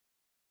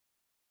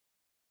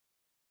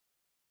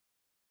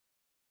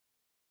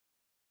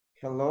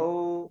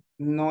Hello,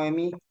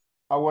 Noemi.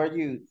 How are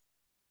you?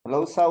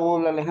 Hello,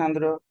 Saul,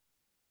 Alejandro.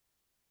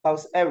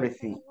 How's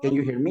everything? Can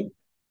you hear me?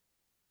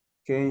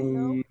 Can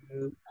Hello,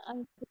 you?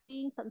 I'm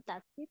doing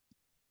fantastic.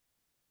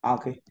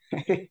 Okay.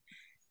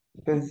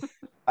 Because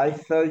I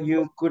thought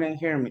you couldn't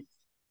hear me.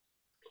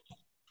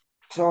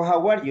 So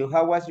how are you?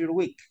 How was your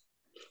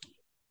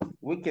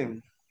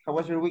weekend? How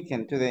was your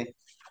weekend today?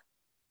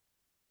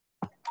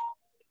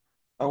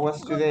 How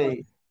was Good, good.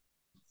 today?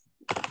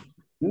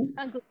 Hmm?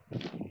 Good.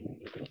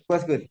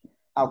 Was good.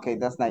 Okay,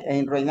 that's nice.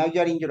 And right now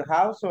you're in your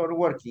house or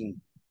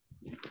working?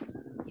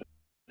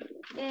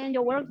 And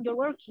you're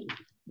working.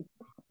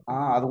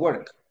 Ah, at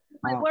work.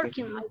 My Okay.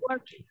 working, my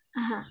working.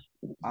 Uh-huh.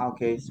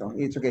 Okay, so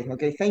it's okay.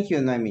 Okay, thank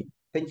you, Noemi.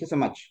 Thank you so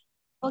much.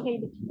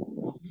 Okay.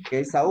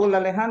 Okay, Saul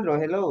Alejandro,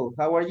 hello.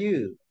 How are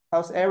you?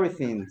 How's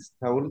everything,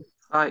 Saul?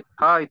 Hi,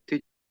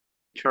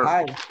 teacher.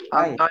 Hi,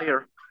 I'm hi.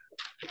 tired.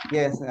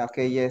 Yes,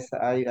 okay, yes,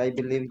 I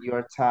believe you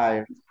are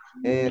tired.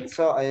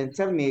 So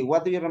tell me,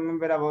 what do you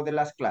remember about the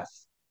last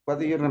class? What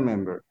do you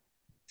remember?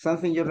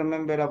 Something you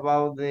remember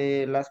about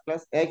the last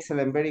class?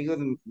 Excellent, very good,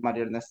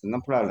 Maria Ernesto,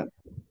 no problem.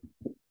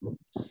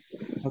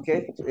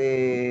 Okay,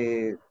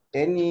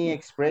 any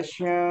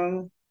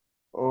expression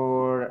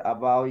or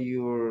about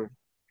your,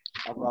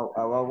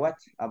 about what?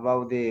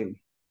 About the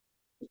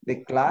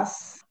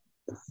class?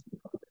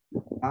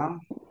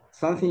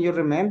 Something you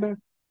remember?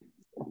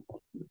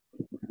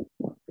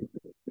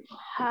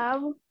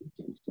 Have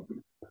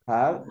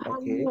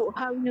Okay,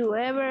 have you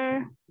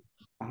ever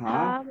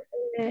uh-huh,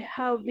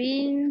 have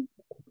been?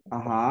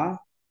 uh-huh.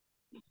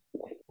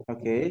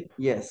 Okay,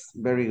 yes,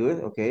 very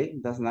good. Okay,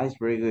 that's nice,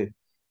 very good.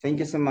 Thank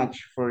you so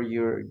much for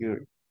your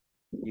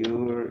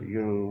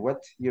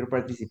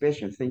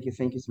participation. Thank you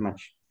so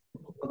much.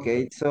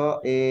 Okay, so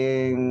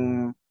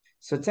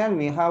tell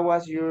me, how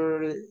was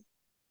your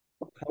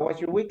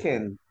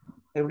weekend?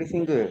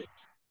 Everything good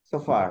so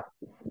far?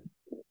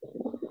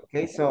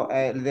 Okay, so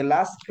the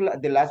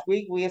last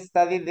week we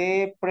studied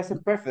the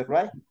present perfect,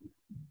 right?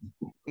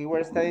 We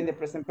were studying the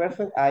present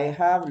perfect. I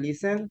have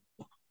listened,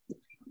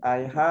 I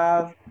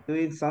have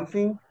doing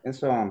something, and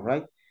so on,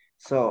 right?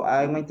 So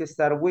I'm going to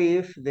start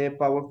with the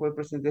PowerPoint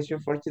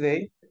presentation for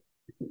today.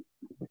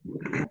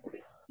 I'm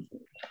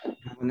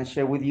going to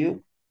share with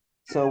you.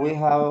 So we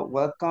have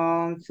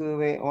welcome to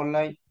the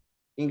online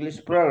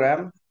English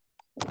program.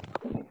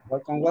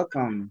 Welcome,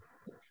 welcome.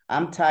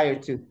 I'm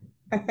tired too.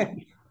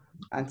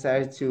 I'm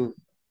tired too.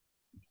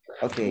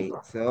 Okay,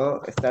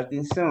 so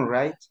starting soon,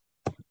 right?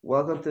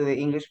 Welcome to the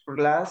English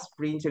class,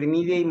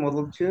 pre-intermediate,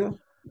 module 2,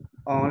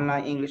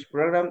 online English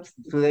program.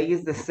 Today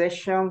is the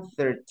session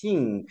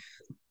 13.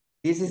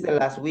 This is the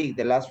last week,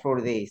 the last 4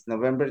 days,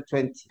 November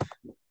 20th.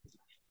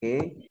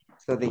 Okay,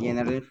 so the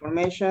general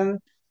information,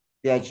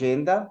 the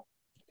agenda.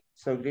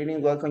 So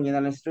greeting, welcome,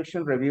 general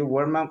instruction, review,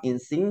 warm-up, in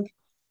sync,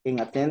 in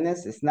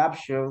attendance,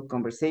 snapshot,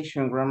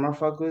 conversation, grammar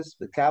focus,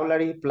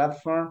 vocabulary,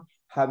 platform.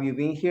 Have you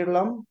been here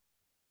long?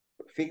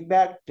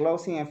 Feedback,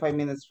 closing, and 5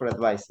 minutes for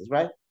advices,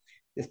 right?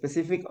 The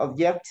specific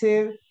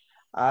objective,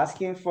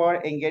 asking for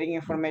and getting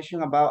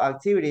information about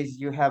activities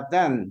you have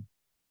done.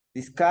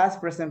 Discuss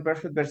present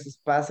perfect versus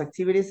past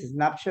activities,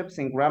 snapshots,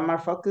 and grammar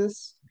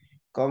focus.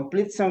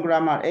 Complete some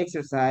grammar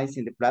exercise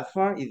in the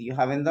platform if you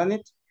haven't done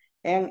it.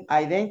 And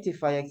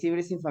identify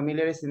activities in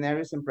familiar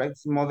scenarios and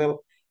practice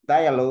model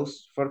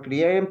dialogues for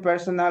creating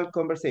personal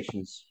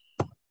conversations.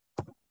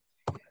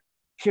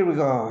 Here we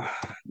go.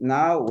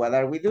 Now, what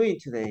are we doing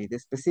today? The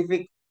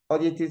specific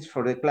objectives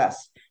for the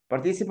class.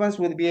 Participants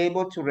will be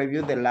able to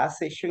review the last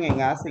session and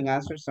ask and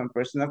answer some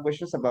personal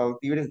questions about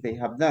activities they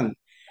have done.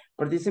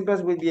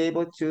 Participants will be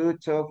able to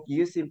talk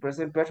using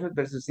present perfect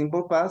versus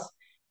simple past,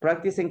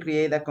 practice and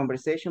create a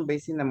conversation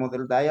based on a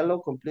model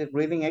dialogue, complete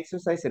reading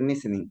exercise and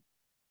listening.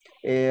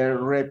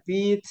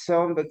 Repeat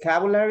some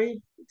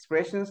vocabulary,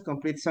 expressions,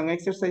 complete some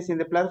exercise in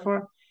the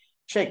platform,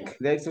 check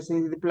the exercise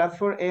in the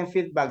platform and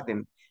feedback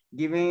them,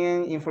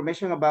 giving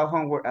information about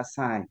homework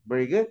assigned.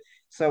 Very good.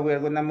 So we're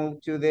gonna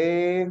move to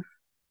the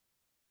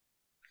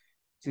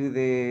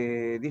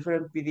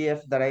different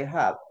PDF that I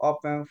have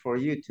open for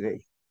you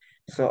today.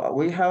 So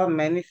we have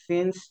many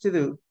things to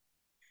do.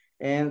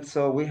 And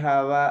so we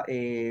have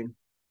in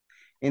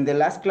the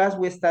last class,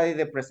 we studied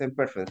the present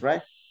perfect,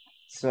 right?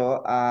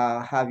 So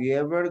have you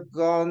ever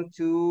gone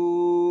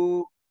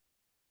to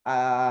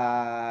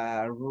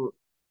uh,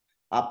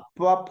 a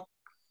pub?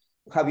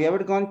 Have you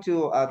ever gone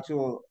to a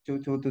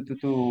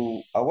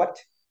what?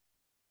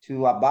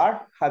 To a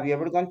bar? Have you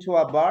ever gone to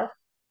a bar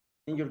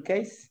in your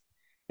case?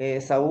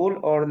 Saul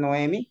or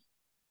Noemi?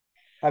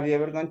 Have you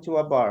ever gone to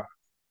a bar?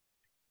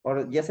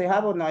 Or yes, I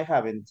have or no, I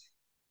haven't?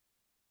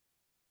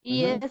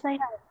 Yes, I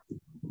have.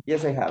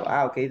 Yes, I have.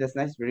 Ah, okay, that's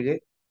nice. Very good.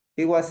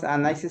 It was a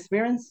nice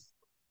experience.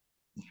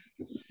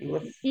 It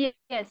was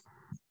Yes.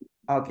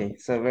 okay.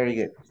 So very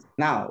good.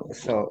 Now,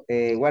 so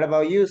what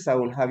about you,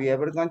 Saul? Have you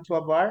ever gone to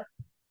a bar?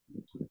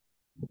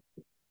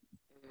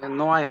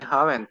 No, I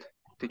haven't,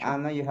 teacher. Ah,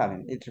 no, you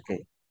haven't. It's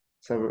okay.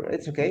 So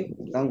it's okay.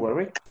 Don't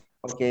worry.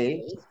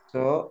 Okay.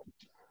 So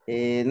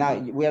now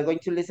we are going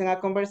to listen a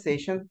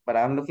conversation, but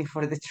I'm looking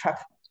for the track.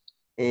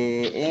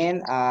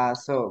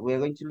 So we're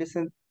going to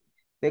listen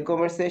the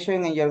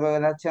conversation and you're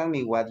gonna tell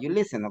me what you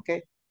listen,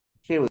 okay?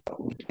 Here we go.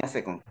 Give me a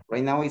second.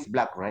 Right now it's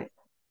black, right?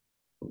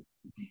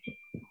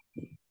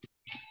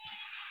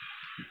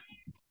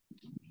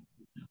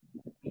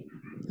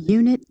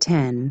 Unit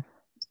 10.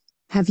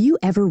 Have you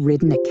ever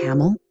ridden a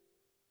camel?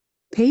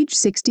 Page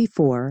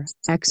 64,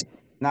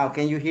 Now,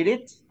 can you hear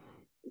it?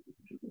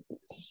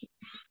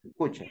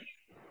 Escucha.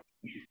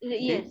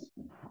 Yes.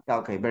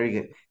 Okay, very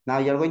good. Now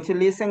you're going to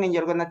listen and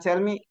you're gonna tell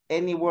me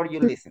any word you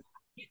listen.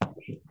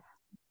 Okay?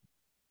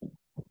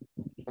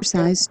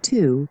 Exercise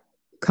 2,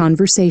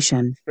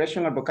 conversation.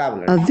 Expression or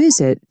vocabulary. A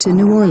visit to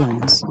New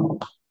Orleans.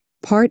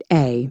 Part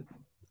A,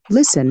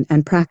 listen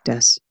and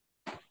practice.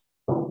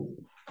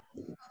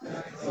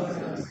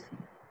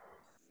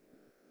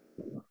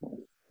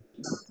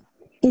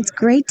 It's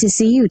great to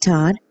see you,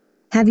 Todd.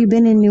 Have you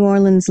been in New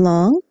Orleans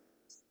long?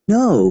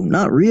 No,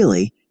 not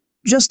really.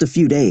 Just a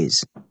few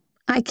days.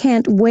 I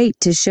can't wait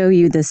to show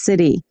you the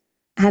city.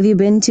 Have you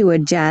been to a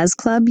jazz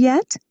club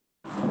yet?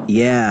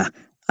 Yeah,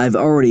 I've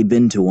already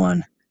been to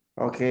one.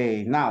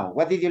 Okay, now,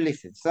 what did you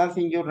listen?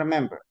 Something you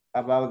remember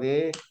about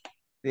the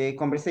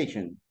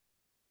conversation.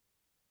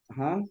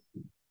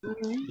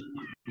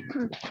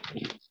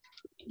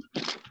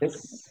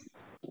 Yes.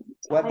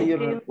 What do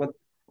you, what?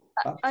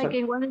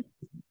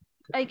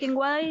 I can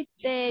wait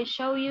to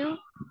show you.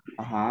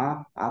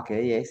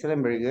 Okay,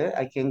 excellent, very good.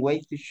 I can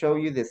wait to show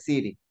you the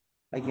city.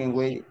 I can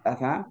wait,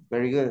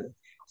 very good.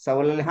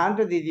 So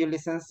Alejandro, did you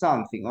listen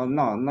something? Oh,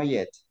 no, not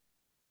yet.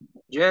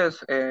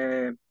 Yes,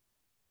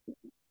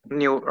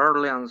 New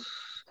Orleans.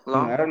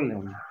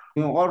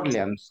 New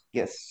Orleans,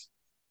 yes.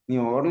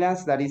 New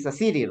Orleans, that is a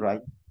city,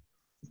 right?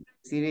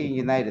 City in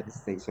United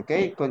States,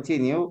 okay?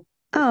 Continue.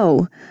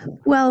 Oh,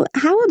 well,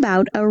 how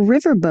about a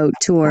riverboat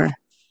tour?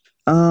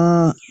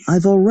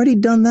 I've already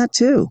done that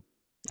too.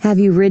 Have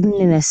you ridden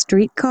in a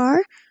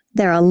streetcar?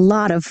 They're a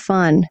lot of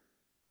fun.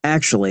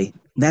 Actually,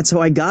 that's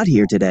how I got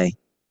here today.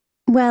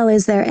 Well,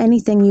 is there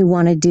anything you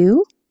want to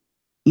do?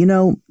 You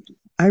know,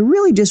 I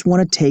really just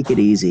want to take it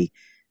easy.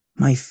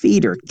 My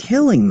feet are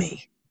killing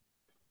me.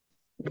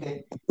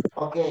 Okay.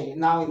 Okay,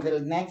 now in the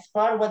next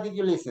part, what did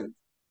you listen?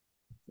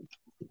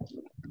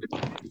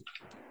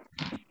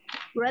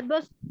 Red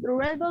bus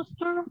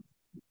tour.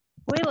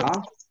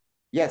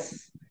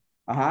 Yes.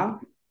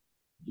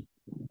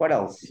 What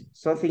else?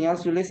 Something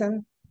else you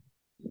listen?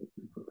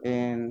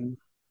 And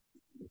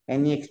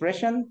any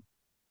expression?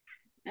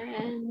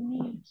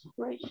 Any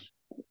expression.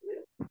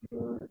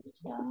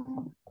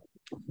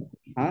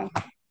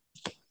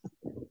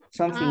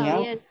 Something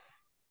else?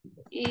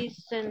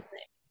 Yes. Isn't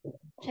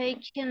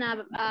taking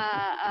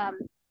a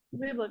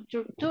river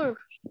tour.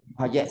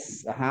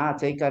 Yes.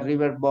 Take a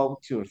river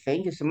boat tour.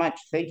 Thank you so much.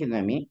 Thank you,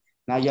 Noemi.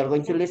 Now you're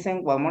going to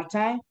listen one more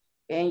time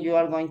and you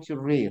are going to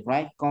read,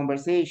 right?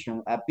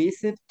 Conversation, a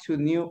visit to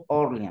New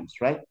Orleans,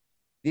 right?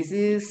 This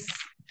is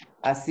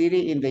a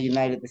city in the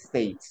United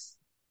States.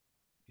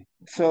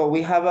 So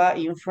we have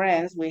in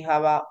France, we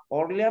have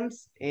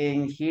Orleans,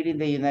 and here in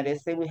the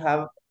United States, we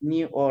have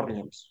New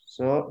Orleans.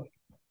 So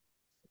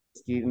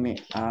give me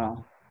a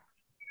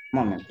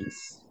moment,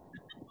 please.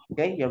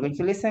 Okay, you're going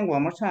to listen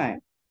one more time.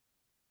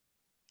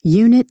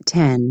 Unit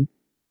 10.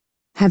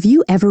 Have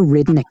you ever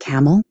ridden a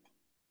camel?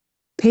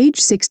 Page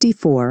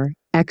 64,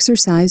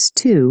 Exercise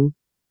 2,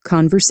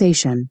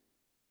 conversation.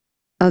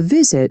 A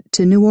visit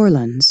to New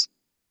Orleans.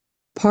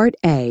 Part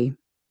A,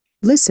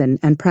 listen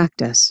and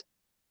practice.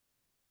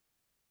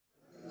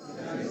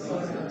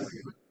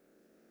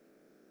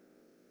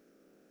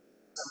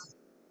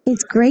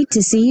 It's great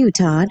to see you,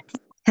 Todd.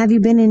 Have you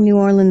been in New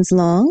Orleans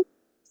long?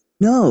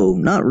 No,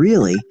 not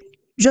really.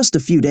 Just a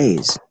few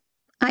days.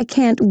 I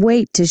can't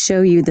wait to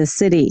show you the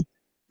city.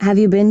 Have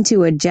you been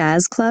to a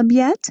jazz club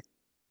yet?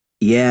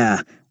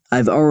 Yeah,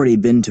 I've already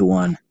been to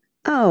one.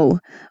 Oh,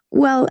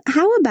 well,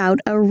 how about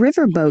a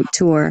riverboat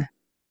tour?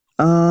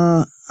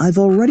 I've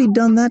already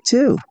done that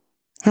too.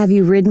 Have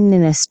you ridden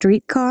in a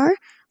streetcar?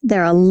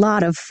 They're a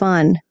lot of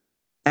fun.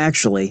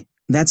 Actually,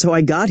 that's how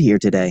I got here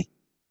today.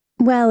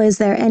 Well, is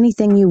there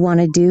anything you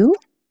want to do?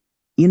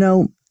 You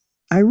know,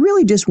 I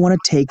really just want to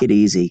take it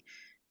easy.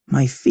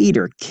 My feet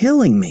are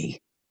killing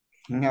me.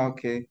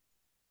 Okay.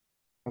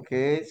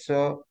 Okay,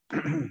 so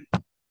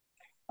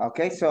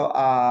okay, so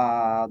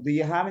do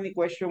you have any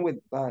question with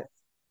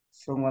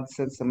someone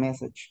sends a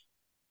message?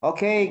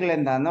 Okay,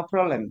 Glenda, no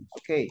problem.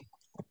 Okay.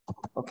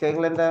 Okay,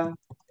 Glenda,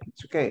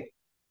 it's okay.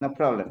 No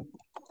problem.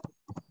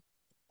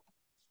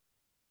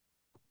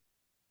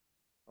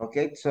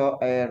 Okay, so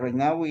right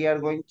now we are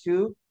going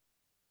to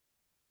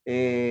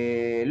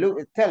look,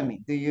 tell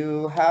me, do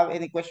you have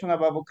any question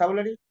about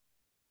vocabulary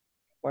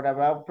or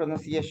about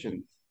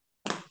pronunciation?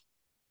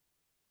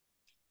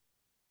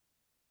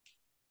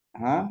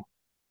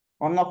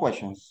 Or no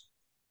questions?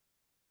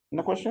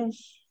 No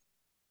questions?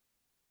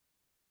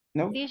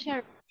 No?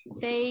 Teacher,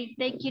 take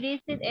it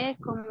easy es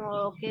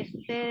como que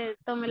usted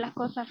tome las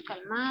cosas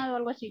calmado o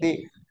algo así.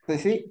 Sí,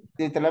 pues sí,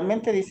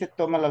 literalmente dice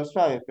tómala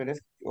suave, pero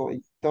es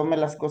tome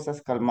las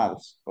cosas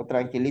calmados o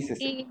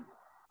tranquilícese.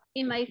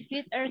 Y my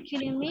feet are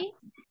killing me.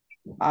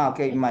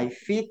 Okay, my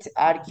feet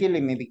are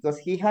killing me because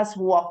he has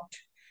walked.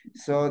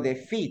 So the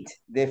feet,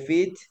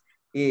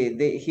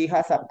 he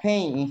has a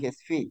pain in his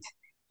feet.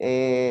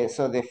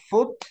 So the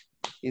foot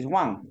is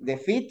one, the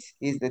feet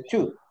is the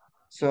two.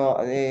 So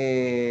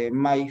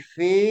my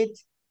feet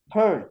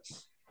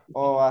hurts.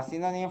 Or a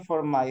synonym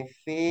for my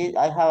feet,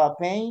 I have a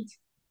pain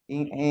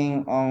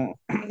in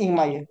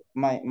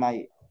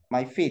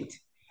my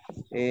feet.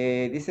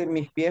 Dice,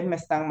 mis pies me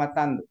están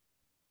matando.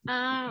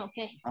 Ah,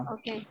 ok, Ah.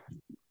 ok.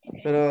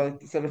 Pero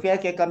se refiere a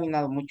que ha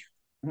caminado mucho.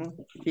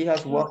 He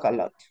has walked a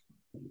lot.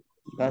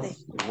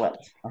 That's what.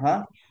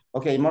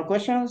 Okay, more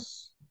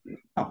questions?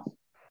 No.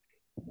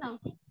 No.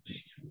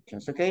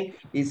 Questions, okay.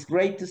 It's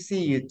great to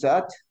see you,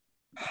 Todd.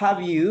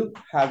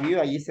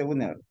 Allí se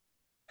une.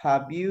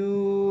 Have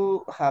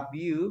you,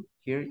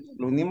 here,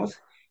 lo unimos.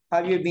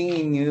 Have you been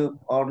in New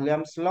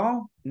Orleans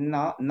long?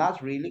 No,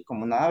 not really,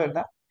 como nada,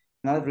 ¿verdad?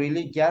 Not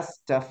really,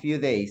 just a few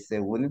days. Se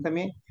une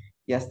también.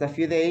 Just a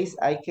few days.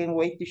 I can't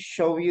wait to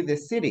show you the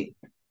city.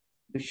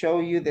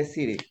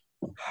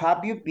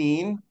 Have you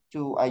been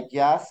to a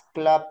jazz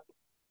club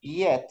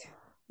yet?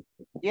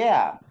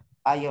 Yeah,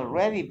 I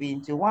already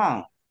been to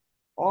one.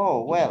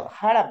 Oh, well,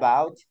 how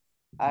about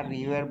a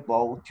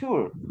riverboat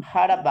tour?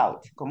 How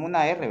about, como una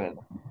R,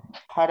 ¿verdad?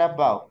 How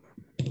about,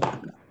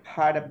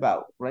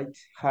 right?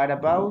 How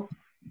about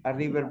a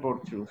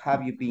riverboat tour?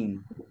 Have you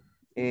been?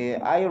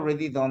 I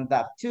already done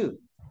that too.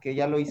 Que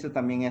ya lo hizo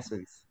también eso,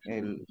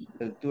 el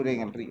tour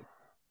en el río.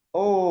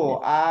 Oh,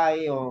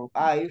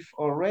 I've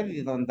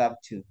already done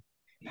that too.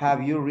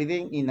 Have you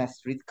ridden in a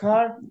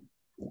streetcar?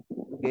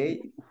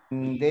 Okay,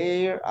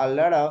 there are a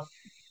lot of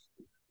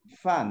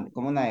fun,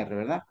 como una R,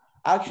 ¿verdad?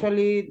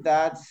 Actually,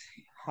 that's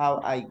how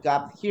I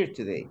got here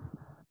today.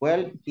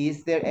 Well,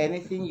 is there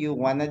anything you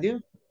wanna do?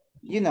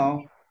 You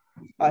know,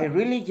 I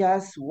really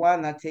just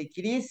wanna take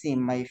it easy.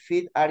 My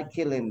feet are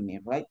killing me,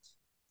 right?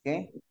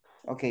 Okay,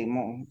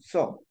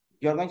 so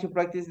you're going to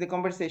practice the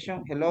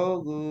conversation.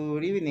 Hello,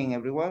 good evening,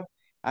 everyone.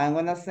 I'm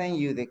gonna send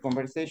you the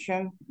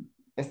conversation.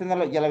 Este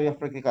no ya lo habías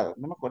practicado,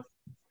 no me acuerdo.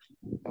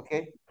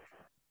 Okay.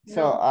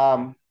 So,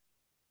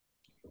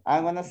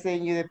 I'm gonna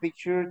send you the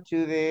picture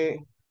to the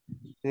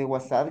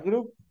WhatsApp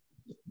group.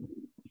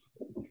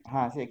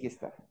 Ajá, sí, aquí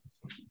está.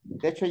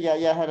 De hecho, ya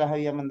se las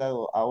había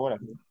mandado ahora.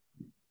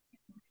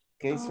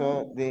 Okay,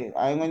 so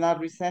I'm gonna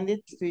resend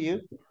it to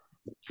you.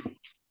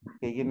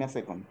 Okay, give me a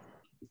second.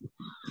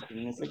 Give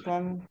me a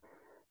second.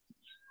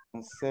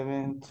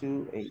 7,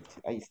 2,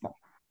 8. Ahí está.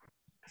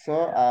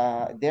 So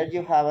there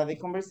you have the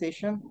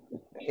conversation.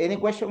 Any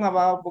question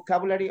about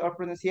vocabulary or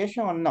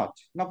pronunciation or not?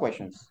 No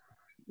questions.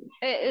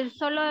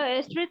 Solo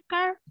a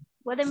streetcar.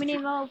 What the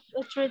meaning of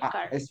a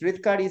streetcar? A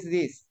streetcar is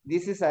this.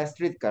 This is a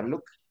streetcar.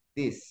 Look,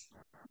 this.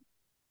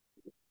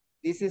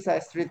 This is a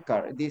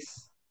streetcar.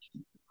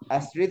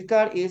 A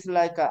streetcar is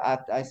like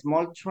a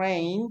small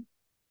train,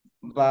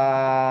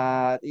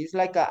 but it's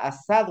like a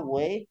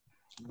subway,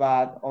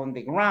 but on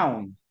the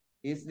ground.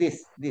 Is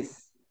this.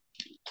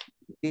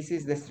 This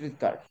is the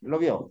streetcar. ¿Lo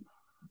vio?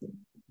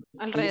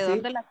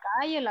 Alrededor de la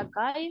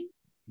calle.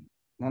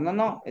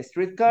 No. A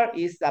streetcar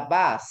is a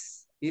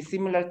bus. It's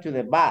similar to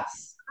the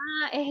bus.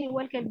 Ah, es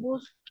igual que el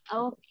bus.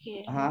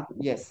 Okay.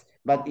 Yes,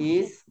 but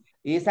it's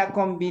a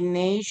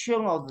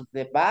combination of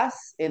the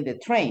bus and the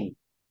train.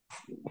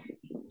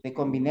 The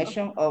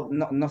combination of,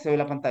 no se ve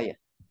la pantalla.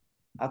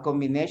 A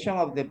combination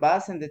of the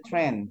bus and the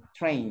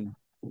train.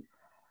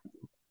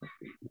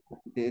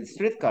 The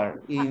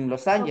streetcar in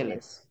Los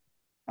Angeles.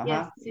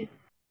 Yes.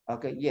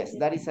 Okay, yes,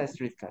 that is a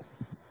streetcar,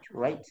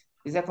 right?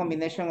 It's a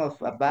combination of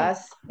a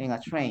bus and a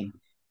train.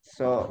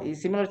 So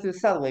it's similar to the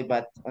subway,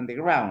 but on the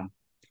ground.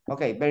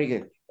 Okay, very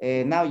good.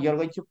 Now you're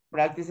going to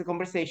practice the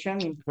conversation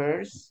in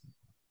pairs.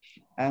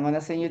 I'm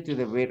gonna send you to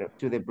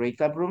the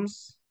breakout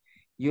rooms.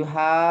 You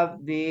have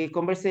the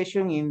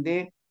conversation in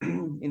the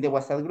in the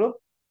WhatsApp group.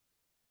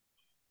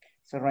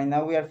 So right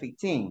now we are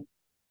 15.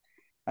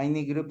 I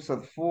need groups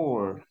of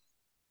 4.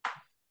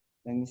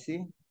 Let me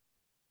see.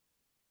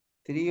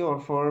 3 or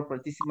 4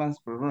 participants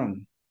per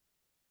room.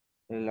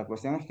 La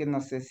cuestión es que no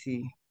sé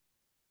si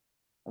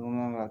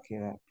alguno va a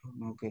quedar.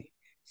 Okay.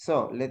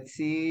 So let's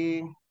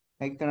see.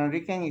 Hector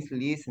Enrique is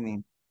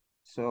listening.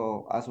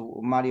 So as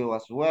Mario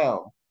as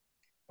well.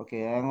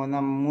 Okay, I'm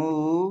gonna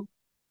move.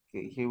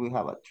 Okay, here we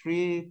have a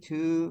 3,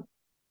 2.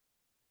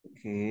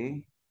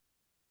 Okay.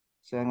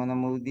 So I'm gonna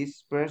move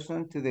this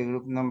person to the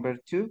group number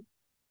 2.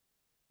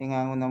 And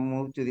I'm gonna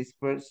move to this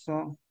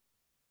person.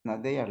 Now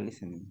they are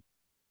listening.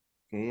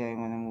 Okay,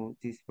 I'm gonna move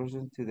this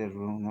person to the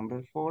room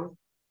number 4.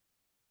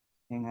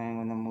 And I'm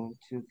gonna move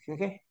to,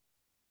 okay.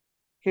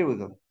 Here we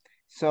go.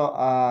 So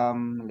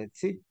let's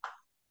see.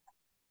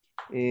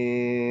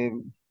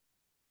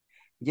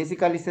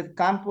 Jessica Lizette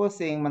Campos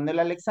and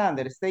Manuel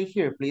Alexander, stay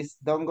here, please.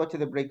 Don't go to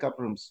the breakout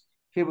rooms.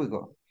 Here we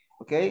go.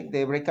 Okay,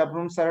 the breakout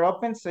rooms are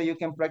open so you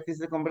can practice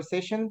the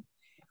conversation.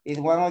 If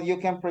one of you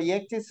can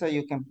project it, so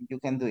you can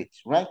do it,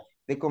 right?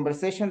 The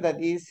conversation that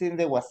is in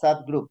the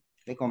WhatsApp group,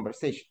 the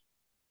conversation.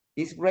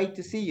 It's great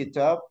to see you,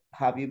 Top.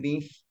 Have you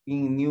been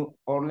in New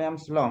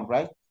Orleans long,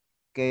 right?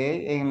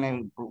 Que en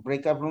el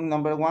breakout room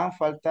number 1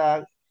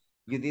 falta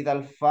Judith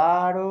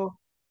Alfaro,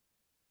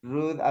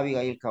 Ruth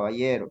Abigail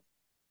Caballero.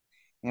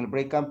 En el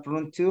breakout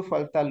room 2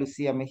 falta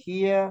Lucía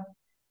Mejía,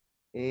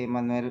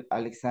 Manuel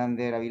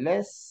Alexander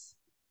Avilés,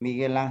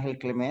 Miguel Ángel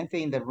Clemente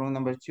in the room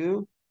number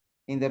 2.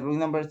 In the room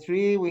number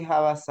 3 we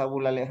have a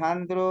Saúl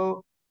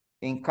Alejandro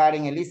and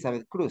Karen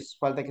Elizabeth Cruz.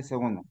 Falta que se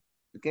una.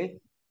 ¿Ok?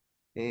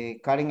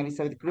 Karen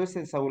Elizabeth Cruz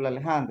y Saúl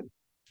Alejandro.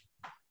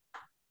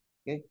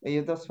 ¿Ok?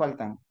 Ellos dos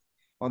faltan.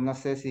 O no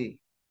sé si...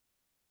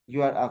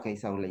 Ok,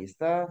 Saúl, ahí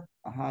está.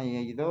 Ajá, y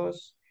hay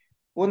dos.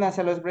 Únanse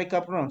a los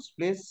breakup rooms,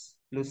 please.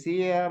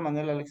 Lucía,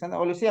 Manuel Alexander.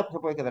 O Lucía pues, se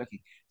puede quedar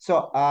aquí.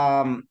 So,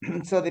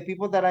 so the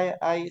people that that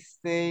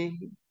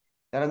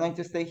are going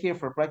to stay here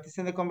for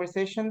practicing the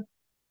conversation.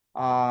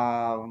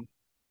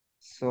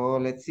 So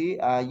let's see.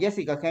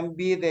 Jessica can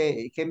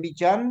be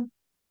John.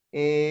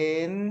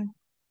 And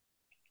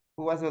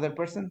who was the other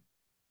person?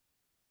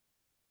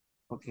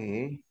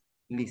 Okay,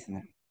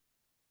 listener.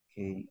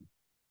 Okay.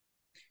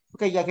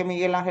 Okay, ya que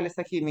Miguel Ángel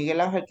está aquí.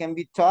 Miguel Ángel can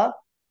be Todd,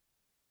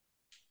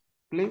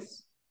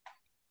 please.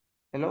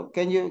 Hello,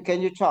 can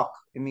you talk,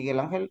 Miguel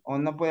Ángel, o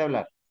no puede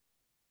hablar?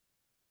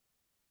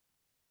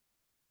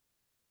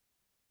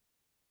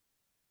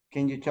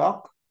 Can you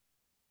talk?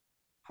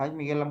 Hi,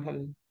 Miguel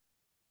Ángel.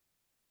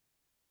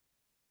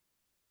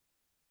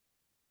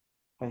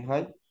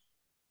 Hi.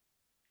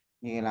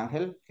 Miguel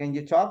Ángel, can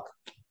you talk?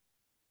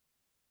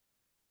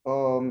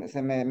 O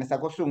se me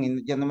sacó Zoom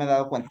y ya no me he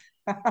dado cuenta.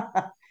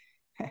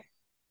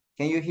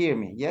 Can you hear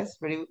me? Yes,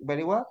 very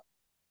well.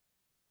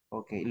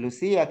 Okay,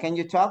 Lucia, can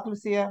you talk,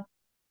 Lucia?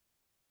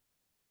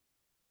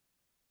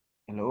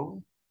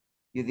 Hello,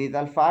 Judith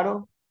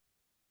Alfaro?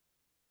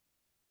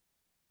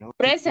 Hello,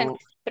 Present.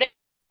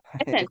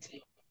 Present.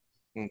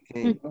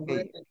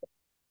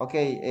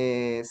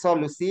 Okay, so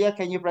Lucia,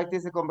 can you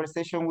practice the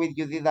conversation with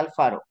Judith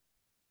Alfaro?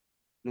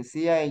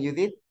 Lucia y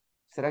Judith,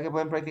 ¿será que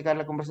pueden practicar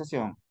la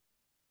conversación?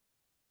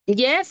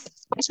 Yes.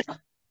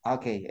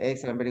 Okay,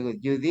 excellent, very good.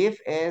 Judith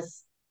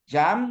es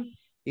jam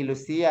y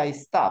Lucía es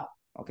stop,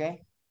 okay?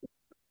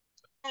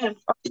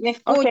 Me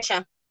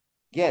escucha.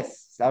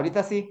 Yes,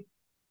 ahorita sí.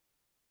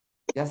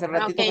 Ya hace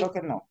ratito Ok. creo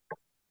que no.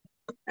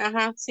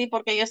 Ajá, sí,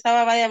 porque yo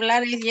estaba de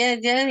hablar y yes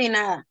y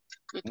nada.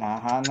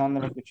 Ajá, no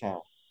lo he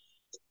escuchado.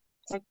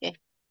 Ok.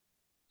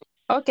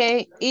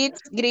 Okay,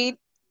 it's great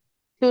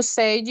to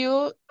say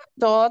you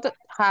thought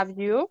have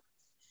you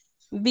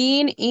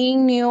been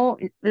in New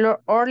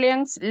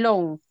Orleans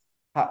long?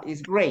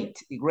 It's great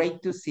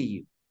to see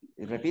you.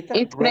 Repita,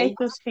 It's great great.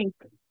 to see.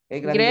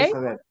 Es Great,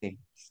 grandioso verte.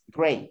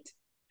 Great.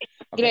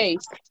 Okay. great.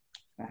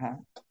 Ajá.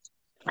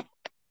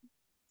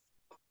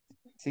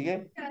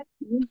 ¿Sigue?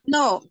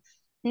 No,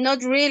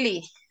 not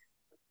really.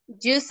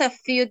 Just a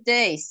few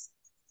days.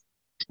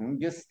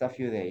 Just a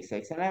few days.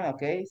 Excellent,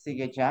 okay.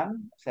 Sigue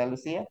Jan, o sea,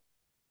 Lucía.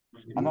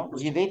 Ah, no,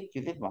 Judith,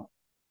 va.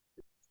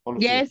 O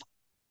Lucía. Yes,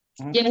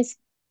 Ujú. yes.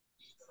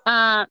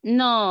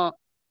 No.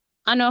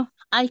 No,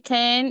 I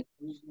can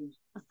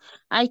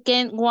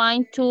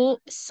want to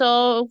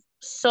show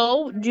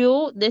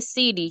you the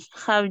city.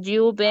 Have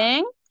you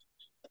been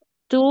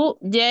to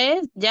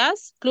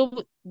Jazz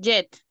Club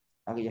yet?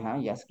 Okay,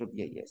 yes, group,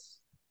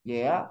 yes.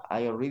 Yeah,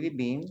 I already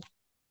been.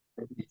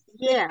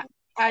 Yeah,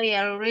 I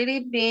already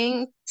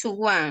been to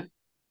one.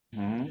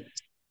 Mhm,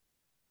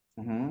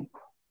 mhm.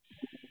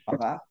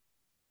 Okay.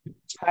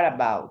 How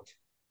about?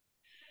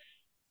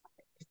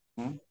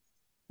 Mhm,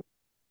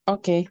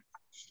 Okay.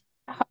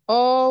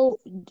 Oh,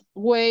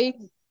 wait,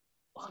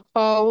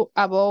 how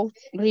about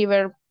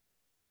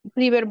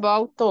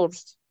riverboat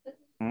tours?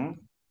 mhm,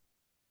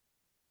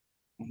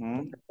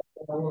 mhm.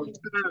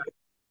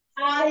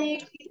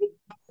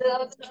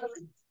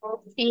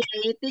 Y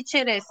ahí,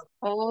 teachers,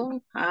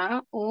 así.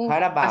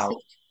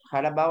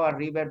 How about a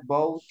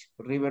riverboat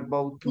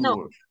No,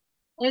 tour?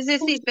 es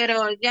decir,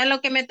 pero ya lo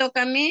que me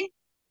toca a mí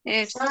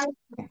es,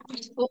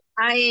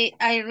 I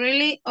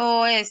really,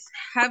 o es,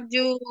 have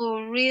you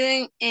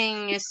ridden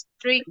in a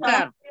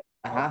streetcar?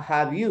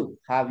 Have you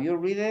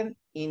ridden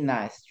in a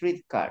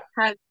streetcar?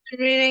 Have you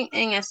ridden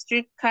in a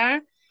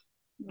streetcar?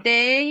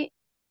 They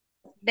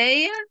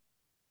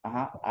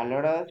are A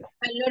lot of a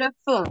lot of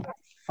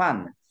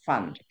fun.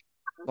 fun.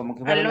 Como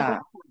que A fuera lot of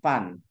una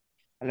fun.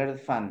 A lot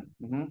of fun.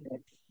 Mhm.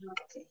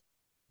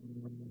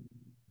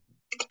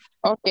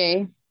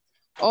 Okay.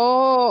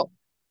 Oh,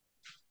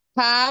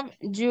 have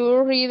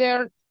you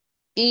ridden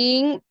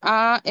in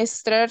a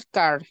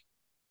streetcar?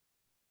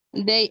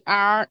 They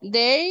are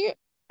a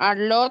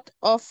lot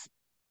of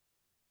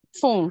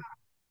fun.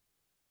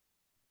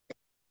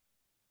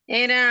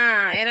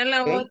 Era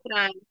la Okay.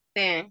 otra,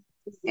 era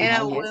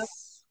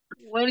Yes.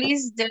 well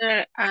is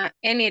there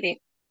anything?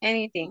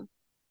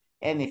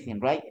 Anything,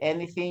 right?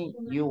 Anything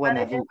you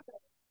wanna do.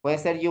 Puede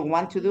ser you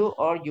want to do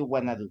or you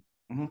wanna do.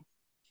 Mhm.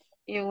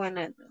 You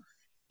wanna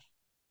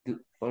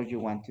Or you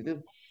want to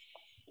do.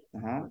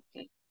 do.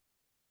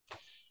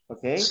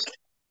 Okay.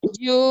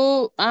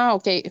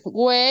 Okay.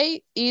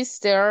 Wait, is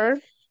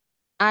there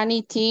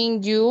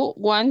anything you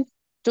want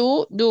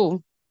to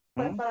do?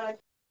 Mhm.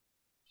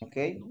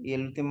 Okay. Y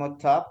el último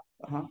top,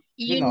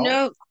 You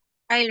know,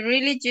 I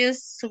really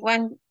just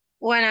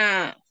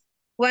wanna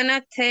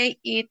take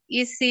it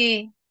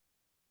easy.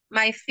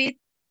 My feet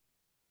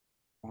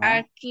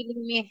are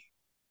killing me.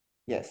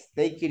 Yes,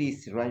 take it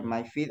easy, right?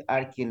 My feet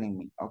are killing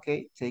me.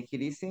 Okay, take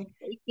it easy.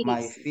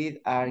 My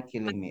feet are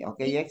killing me.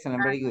 Okay,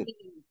 excellent, very good.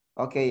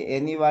 Okay,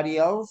 anybody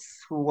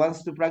else who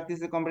wants to practice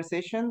the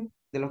conversation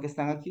de los que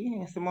están aquí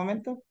en este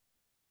momento?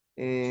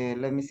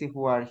 Let me see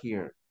who are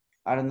here.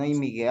 Arno y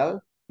Miguel.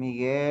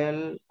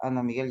 Miguel,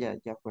 no, Miguel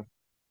ya fue.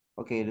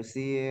 Okay,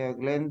 Lucía,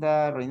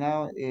 Glenda,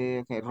 Reynao,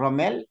 okay,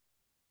 Romel.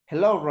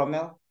 Hello,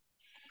 Romel.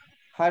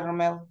 Hi,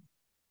 Romel.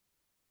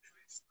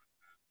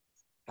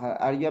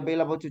 Are you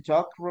available to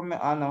talk, Romel?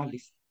 No,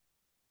 listo.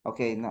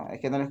 Okay, no, es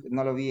que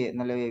no lo vi,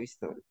 no le había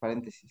visto,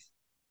 paréntesis.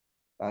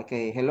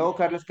 Okay, hello,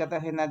 Carlos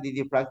Cartagena. Did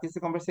you practice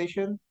the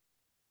conversation?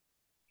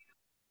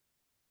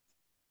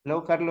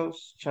 Hello,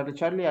 Carlos.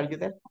 Charlie, are you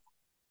there?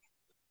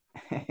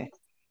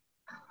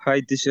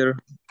 Hi, teacher.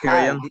 Here I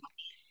Hi. am.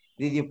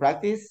 Did you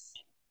practice?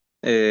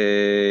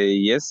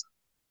 Yes.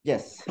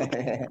 Yes.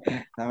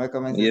 No me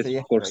convences Yes,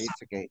 yes, of course.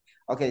 it's okay.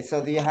 Okay,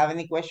 so do you have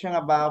any question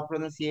about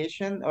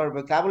pronunciation or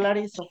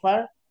vocabulary so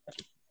far?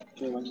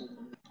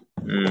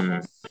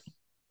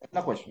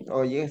 No questions.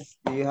 Oh, yes.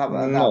 Do you have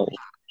a No, doubt?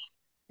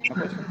 No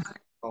questions?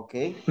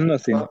 Okay.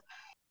 nothing.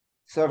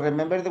 So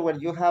remember that when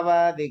you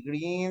have the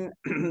green,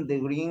 the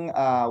green,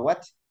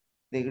 what?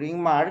 The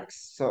green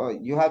marks. So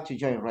you have to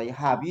join, right?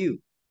 Have you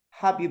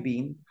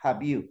been?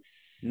 Have you?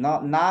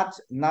 Not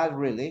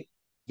really.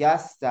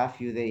 Just a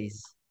few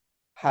days.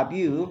 Have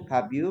you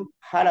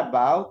heard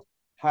about,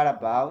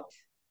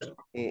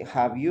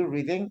 have you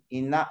ridden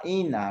in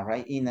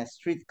a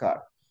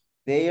streetcar?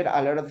 They are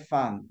a lot of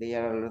fun.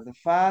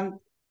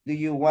 Do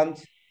you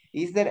want,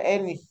 is there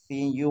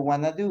anything you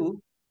want to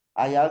do?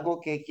 ¿Hay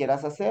algo que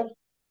quieras hacer?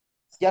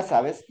 Ya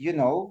sabes, you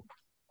know,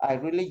 I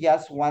really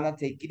just want to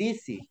take it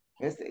easy.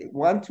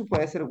 Want to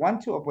puede ser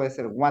want to o puede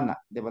ser wanna,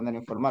 de manera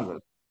informal,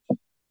 ¿verdad?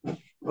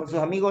 Con sus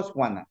amigos,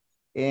 wanna.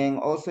 And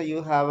also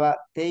you have a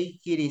take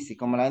it easy.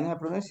 Como la N se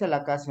pronuncia,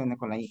 la K se une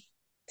con la I.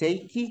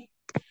 Take it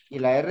y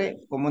la R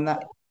con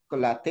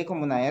la T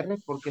como una R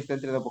porque está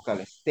entre dos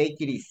vocales. Take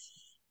it easy.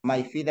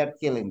 My feet are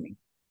killing me.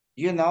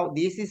 You know,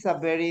 this is a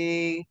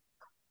very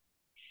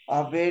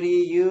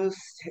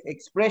used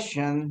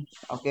expression,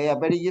 okay, a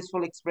very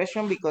useful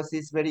expression because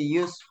it's very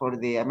used for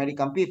the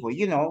American people,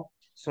 you know.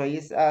 So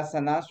it's as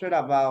an answer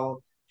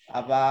about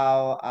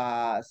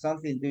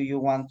something do you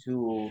want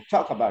to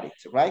talk about it,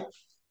 right?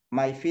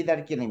 My feet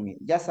are killing me.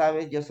 Ya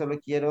sabes, yo solo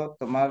quiero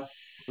tomarlo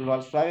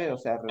al suave, o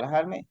sea,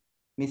 relajarme.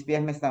 Mis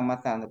pies me están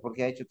matando porque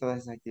he hecho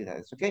todas esas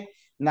actividades, okay?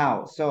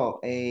 Now, so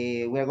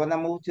we're gonna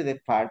move to the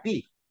part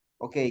B.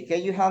 Okay,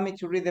 can you help me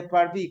to read the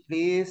part B,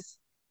 please?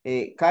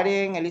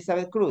 Karen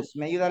Elizabeth Cruz,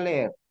 ¿me ayuda a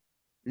leer?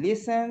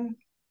 Listen.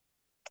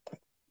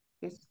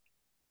 Please.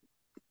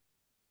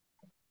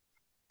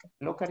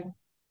 Hello, Karen.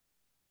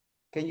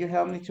 Can you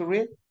help me to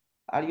read?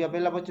 Are you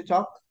available to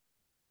talk?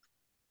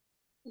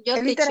 Yo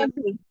teacher.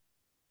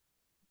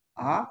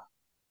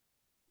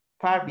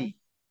 Part B.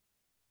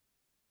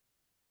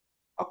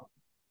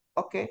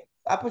 Ok.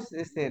 Pues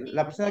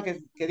la persona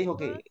que dijo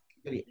que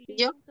quería.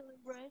 Yo.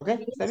 Ok,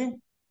 está bien.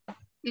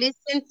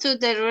 Listen to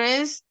the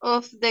rest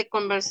of the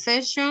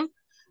conversation.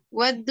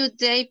 What do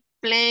they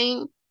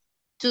plan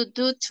to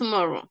do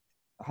tomorrow?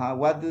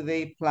 What do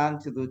they plan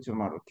to do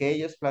tomorrow? ¿Qué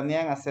ellos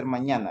planean hacer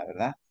mañana,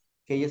 verdad?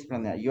 ¿Qué ellos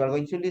planean? You are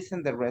going to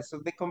listen the rest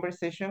of the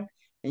conversation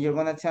and you're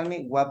going to tell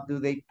me what do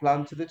they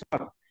plan to do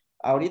tomorrow.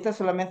 Ahorita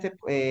solamente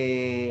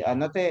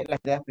anote las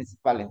ideas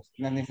principales.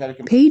 No es necesario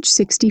que... Page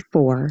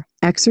 64,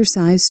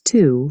 Exercise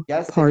 2,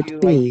 Just Part a few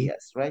B.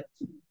 ideas, right?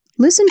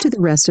 Listen to the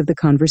rest of the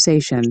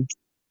conversation.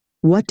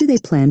 What do they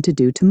plan to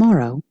do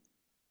tomorrow?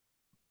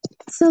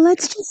 So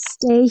let's just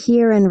stay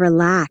here and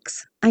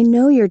relax. I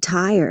know you're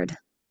tired.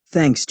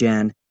 Thanks,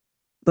 Jan.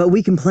 But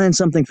we can plan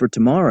something for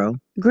tomorrow.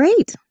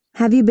 Great.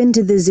 Have you been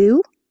to the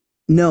zoo?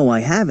 No,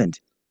 I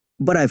haven't.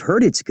 But I've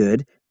heard it's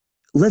good.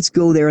 Let's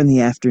go there in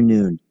the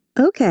afternoon.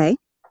 Okay.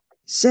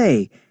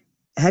 Say,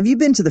 have you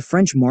been to the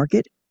French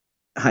market?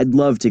 I'd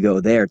love to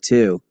go there,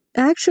 too.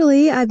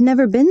 Actually, I've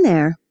never been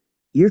there.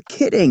 You're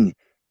kidding.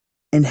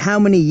 And how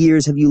many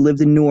years have you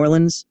lived in New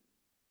Orleans?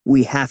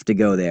 We have to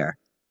go there.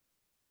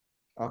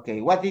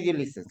 Okay, what did you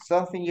listen?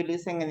 Something you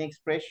listen, an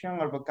expression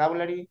or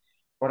vocabulary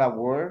or a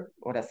word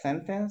or a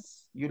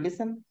sentence you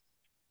listen?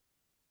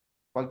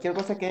 ¿Cualquier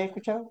cosa que haya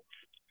escuchado?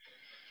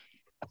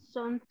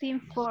 Something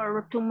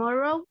for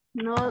tomorrow?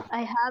 No,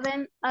 I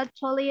haven't.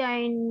 Actually,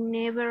 I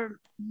never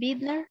been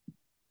there.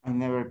 I've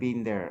never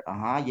been there.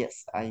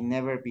 Yes, I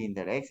never been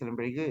there. Excellent,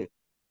 very good.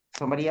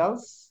 Somebody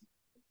else?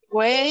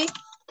 Wait,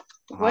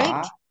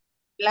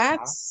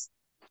 relax.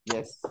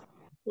 Yes.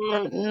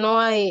 No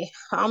hay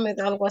Hamed,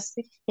 algo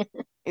así.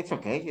 It's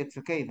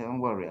okay,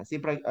 don't worry.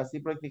 Así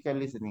practica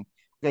listening.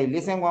 Okay,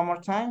 listen one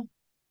more time.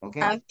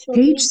 Okay. Actually,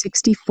 Page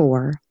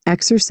 64,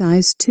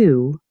 Exercise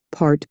 2,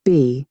 Part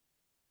B.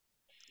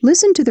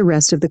 Listen to the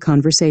rest of the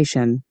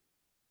conversation.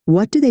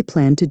 What do they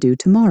plan to do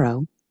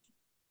tomorrow?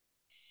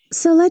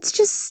 So let's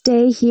just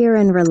stay here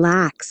and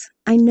relax.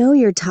 I know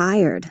you're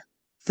tired.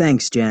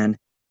 Thanks, Jan.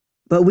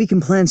 But we can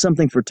plan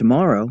something for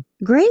tomorrow.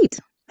 Great.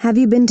 Have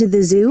you been to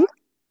the zoo?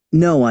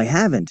 No, I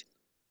haven't.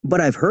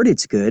 But I've heard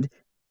it's good.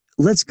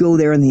 Let's go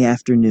there in the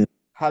afternoon.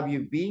 Have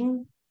you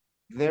been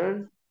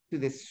there to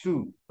the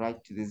zoo,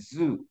 right? To the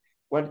zoo.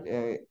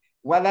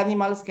 What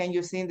animals can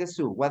you see in the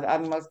zoo? What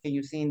animals can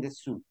you see in the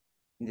zoo?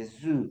 In the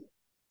zoo.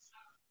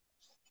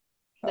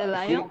 The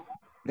lion,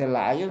 The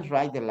lions,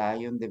 right? The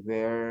lion, the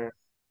bear,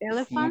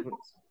 elephant,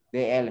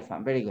 the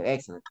elephant. Very good.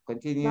 Excellent.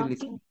 Continue monkey.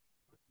 listening.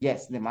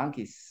 Yes, the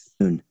monkeys.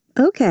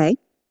 Okay.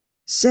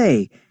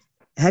 Say,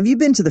 have you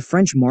been to the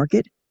French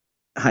market?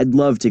 I'd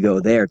love to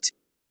go there too.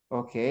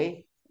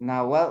 Okay.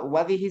 Now,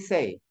 what did he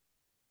say?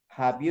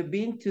 Have you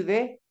been to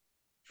the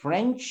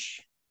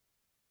French?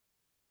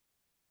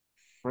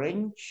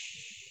 Okay,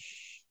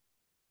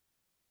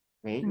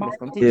 let's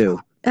continue.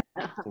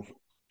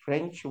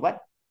 French what?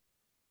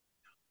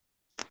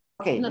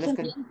 Okay, No let's se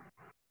continue.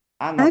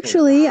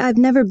 Actually, I've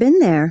never been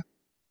there.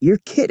 You're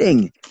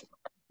kidding.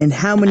 And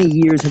how many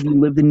years have you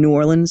lived in New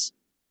Orleans?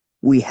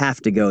 We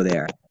have to go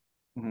there.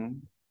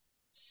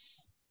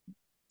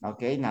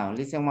 Okay, now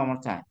listen one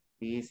more time.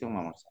 Listen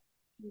one more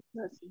time.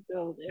 Let's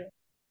go there.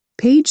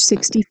 Page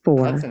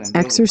 64, Excellent.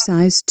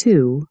 Exercise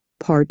 2,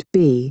 Part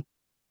B.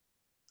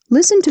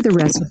 Listen to the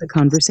rest of the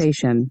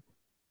conversation.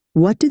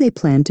 What do they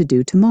plan to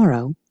do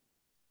tomorrow?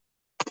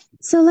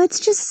 So let's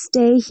just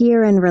stay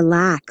here and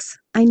relax.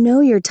 I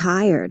know you're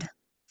tired.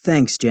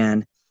 Thanks,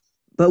 Jan.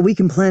 But we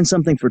can plan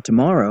something for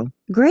tomorrow.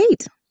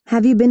 Great.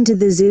 Have you been to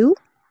the zoo?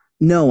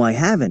 No, I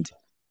haven't.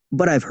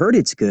 But I've heard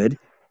it's good.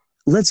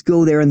 Let's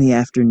go there in the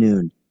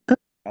afternoon.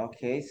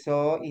 Okay,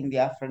 so in the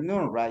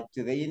afternoon, right?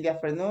 Today in the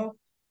afternoon,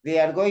 they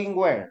are going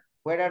where?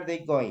 Where are they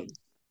going?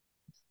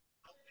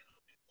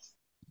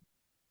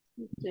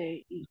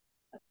 They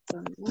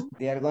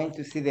are going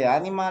to see the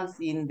animals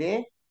in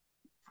the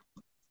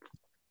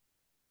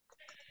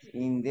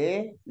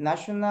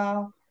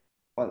national,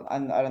 well, I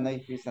don't know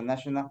if it's a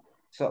national,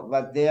 so,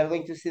 but they are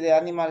going to see the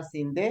animals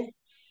in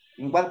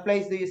what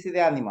place do you see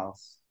the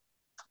animals?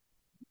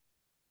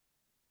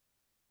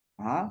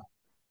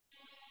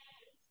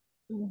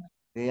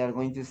 They are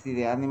going to see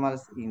the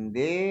animals in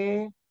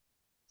the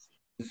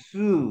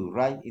zoo,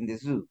 right? In the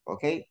zoo,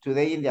 okay?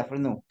 Today in the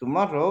afternoon.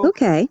 Tomorrow.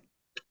 Okay.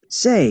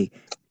 Say,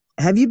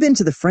 have you been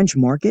to the French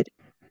market?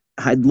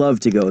 I'd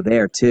love to go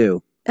there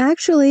too.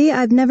 Actually,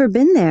 I've never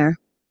been there.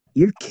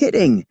 You're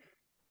kidding.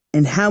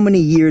 And how many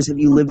years have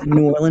you lived in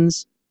New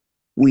Orleans?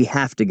 We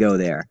have to go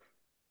there.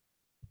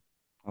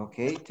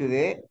 Okay,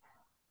 today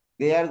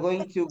they are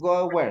going to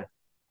go where?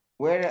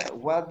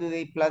 What do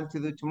they plan to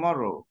do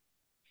tomorrow?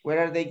 Where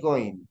are they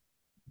going?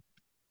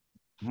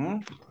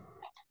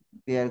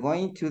 They are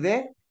going to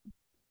the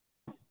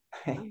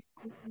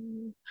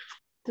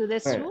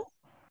zoo.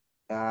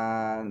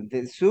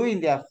 The zoo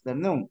in the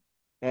afternoon.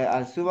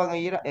 Al zoo van a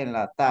ir en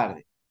la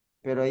tarde,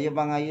 pero ellos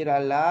van a ir a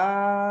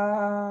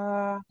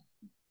la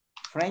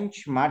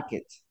French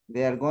market.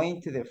 They are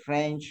going to the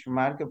French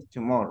market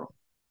tomorrow.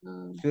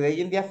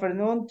 Today in the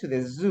afternoon to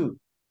the zoo,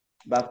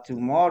 but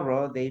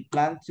tomorrow they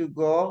plan to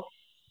go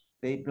to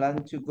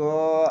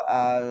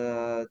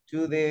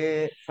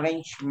the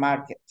French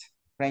market.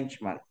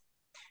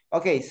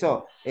 Okay,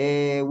 so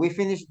we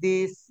finished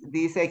this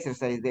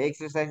exercise, the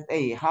exercise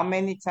A. How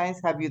many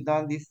times have you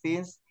done these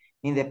things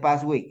in the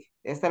past week?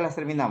 Estas las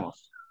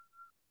terminamos.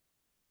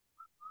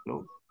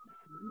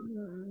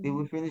 Did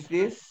we finish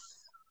this?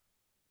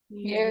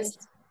 Yes.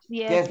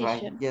 Yes,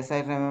 right. Yes, I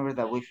remember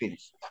that we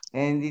finished.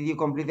 And did you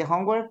complete the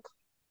homework?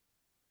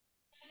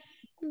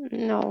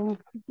 No.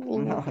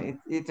 No,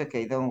 it's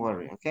okay. Don't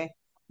worry. Okay.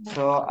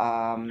 So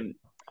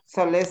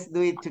so let's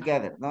do it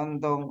together.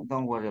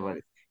 Don't worry about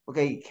it.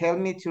 Okay, help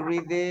me to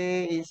read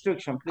the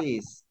instruction,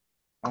 please.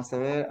 Vamos a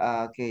ver.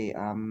 Okay.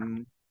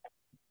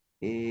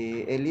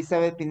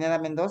 Elizabeth Pineda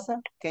Mendoza,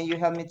 can you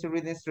help me to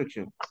read the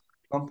instruction?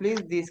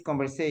 Complete this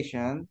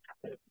conversation.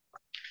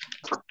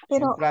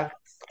 Pero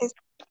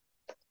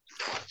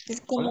es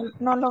que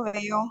no lo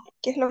veo.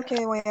 ¿Qué es lo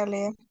que voy a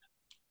leer?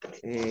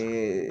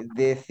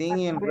 The thing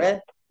in red,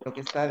 lo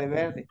que está de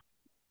verde.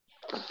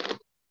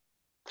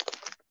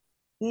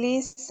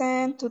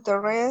 Listen to the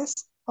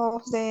rest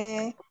of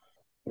the...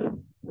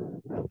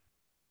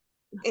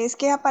 Es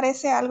que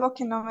aparece algo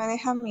que no me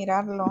deja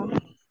mirarlo.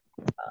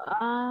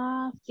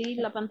 Sí,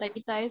 la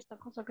pantallita esta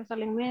cosa que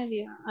sale en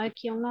medio,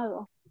 aquí a un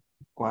lado.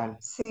 ¿Cuál?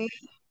 Sí.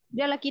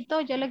 Ya la quitó.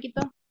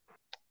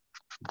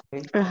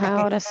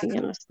 Ajá, ahora sí ya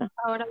no está.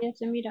 Ahora ya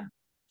se mira.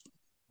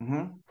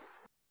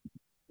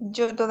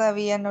 Yo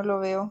todavía no lo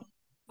veo.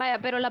 Vaya,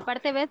 pero la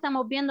parte B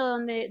estamos viendo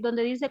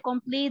donde dice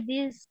complete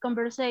this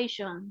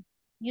conversation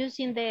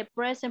using the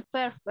present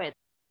perfect.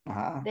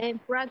 Then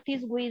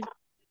practice with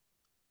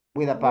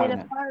a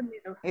partner.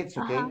 partner. It's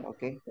okay,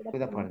 okay.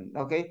 With a partner.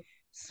 Okay.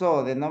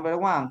 So the number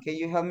one, can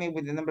you help me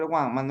with the number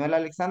one? Manuel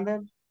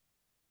Alexander,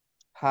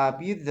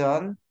 have you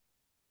done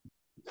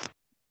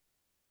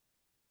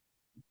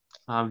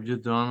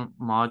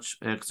much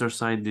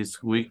exercise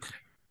this week?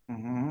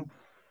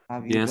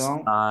 Have you Yes,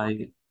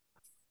 done?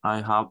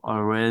 I have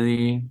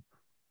already.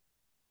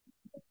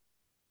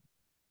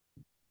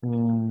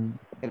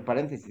 El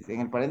paréntesis.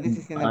 En el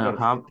paréntesis tiene el I verbo.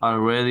 have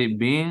already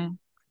been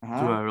to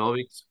Ajá.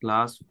 aerobics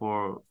class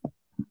for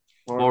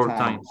Four four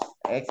times.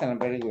 Excellent,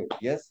 very good.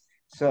 Yes.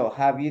 So,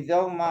 have you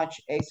done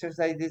much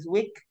exercise this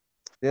week?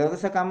 ¿De dónde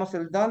sacamos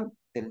el done?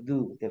 Del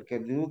do, del que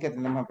do que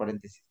tenemos en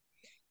paréntesis.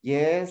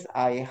 Yes,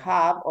 I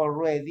have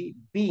already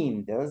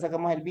been. ¿De dónde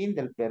sacamos el been?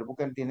 Del verbo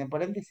que tiene en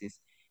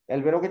paréntesis.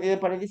 El verbo que tiene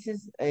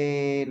paréntesis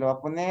lo va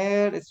a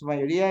poner en su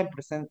mayoría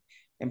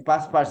en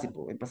past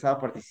participle, en pasado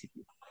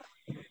participio.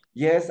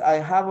 Yes, I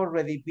have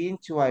already been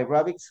to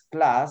aerobics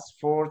class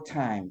 4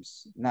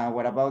 times. Now,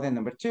 what about the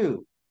number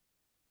 2?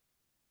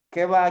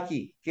 ¿Qué va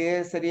aquí?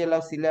 ¿Qué sería el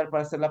auxiliar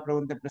para hacer la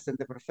pregunta en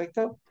presente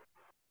perfecto?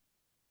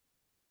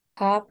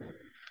 Have.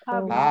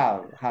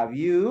 Have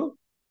you?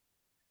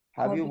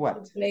 Have you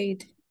what?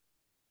 Played.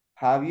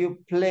 Have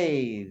you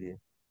played?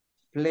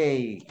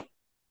 Play.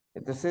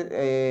 Entonces,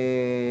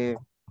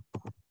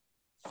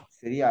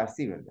 sería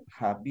así, ¿verdad?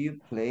 Have you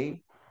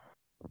played?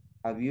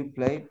 Have you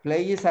played?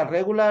 Play is a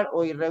regular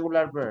o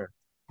irregular verb?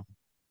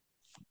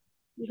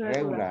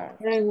 Regular.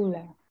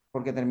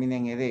 Porque termina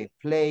en ed.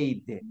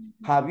 Played.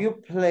 Have you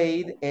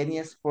played any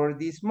sport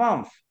this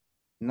month?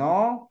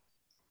 No.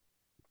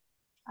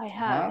 I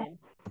haven't.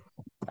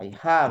 I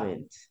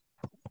haven't.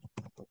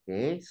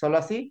 Okay. ¿Solo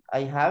así?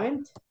 I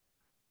haven't.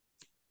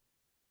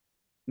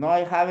 No,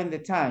 I haven't the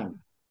time.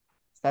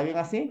 ¿Está bien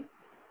así?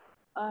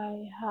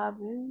 I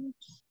haven't.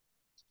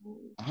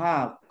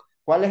 Ajá.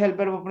 ¿Cuál es el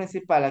verbo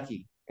principal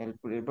aquí? El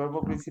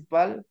verbo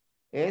principal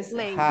es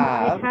Play.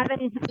 have.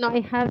 No,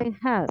 I haven't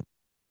had.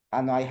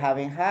 No, I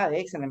haven't had.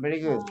 Excellent, very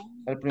good.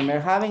 El primer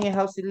having es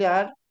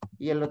auxiliar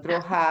y el otro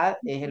had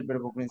es el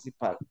verbo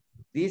principal.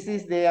 This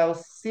is the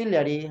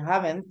auxiliary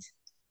haven't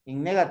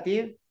in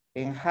negative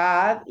and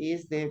had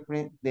is the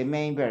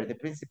main verb, the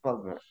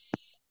principal verb.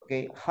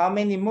 Okay, how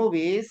many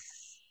movies?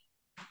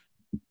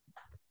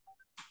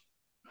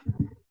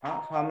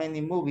 How many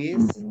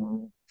movies?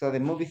 So the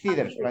movie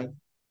theaters, right?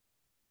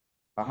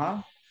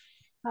 How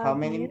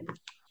many?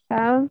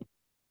 Have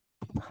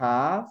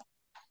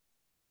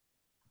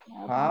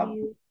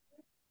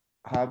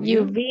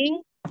you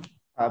been?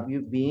 Have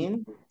you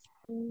been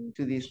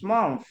to this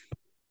month?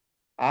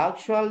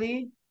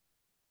 Actually,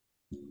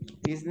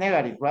 it's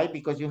negative, right?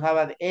 Because you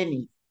haven't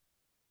any.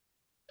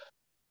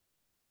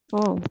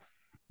 Oh,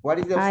 What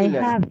is the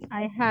auxiliary?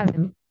 I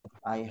haven't.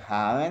 I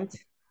haven't.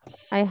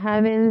 I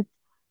haven't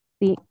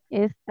seen.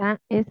 Están.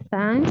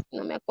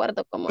 No me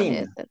acuerdo cómo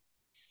es ese.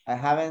 I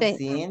haven't Sí.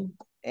 seen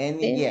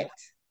any yet.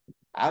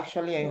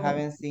 Actually, I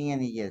haven't seen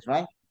any yet,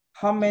 right?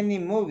 How many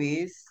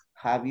movies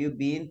have you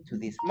been to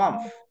this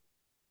month?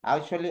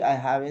 Actually, I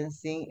haven't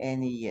seen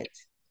any yet.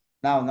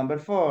 Now, number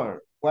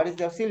 4. What is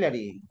the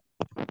auxiliary?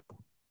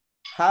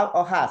 Have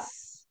or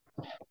has?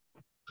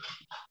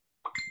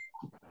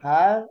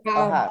 Have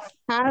or has?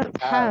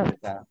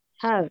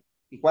 Have.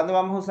 ¿Y cuándo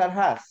vamos a usar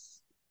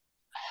has?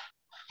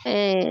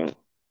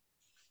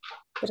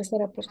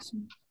 Tercera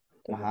persona.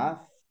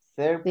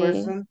 Third Sí.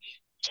 person.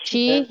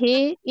 She,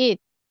 he, it.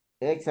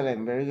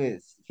 Excellent, very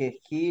good.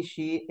 He,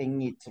 she,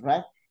 and it,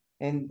 right?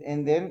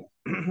 And then,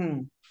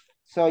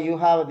 so you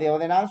have the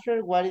other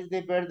answer. What is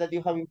the verb that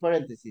you have in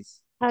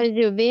parentheses? Have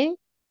you been?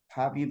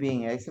 Have you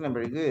been? Excellent,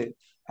 very good.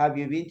 Have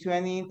you been to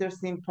any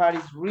interesting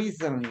parties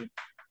recently?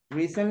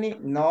 Recently?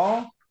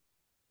 No.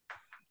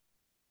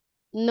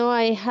 No,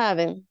 I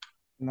haven't.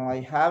 No,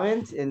 I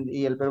haven't.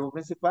 ¿Y el verbo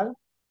principal?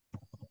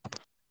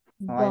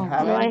 No, I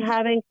haven't. No, I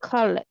haven't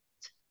called.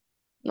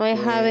 No, I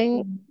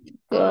haven't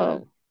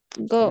go.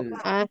 Sí,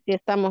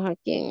 estamos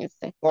aquí en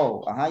este.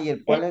 Go,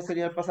 ¿Y cuál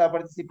sería el pasado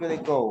participio de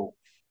go?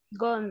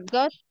 Gone.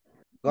 Gone.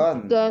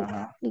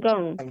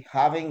 Gone. I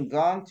haven't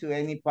gone to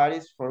any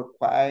parties for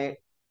quite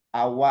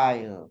a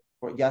while.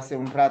 Por ya hace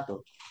un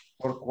rato.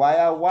 For quite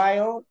a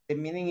while, the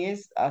meaning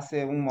is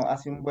hace un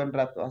buen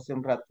rato, hace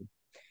un rato.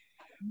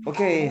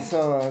 Okay,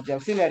 so the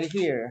auxiliary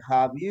here.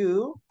 Have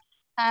you?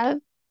 Have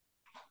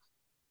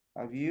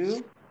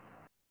you?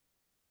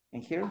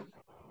 And here?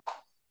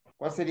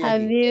 ¿Cuál sería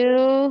Have aquí?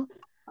 you?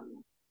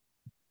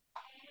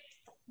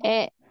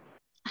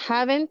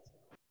 Haven't?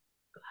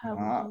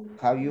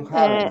 Have you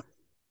haven't?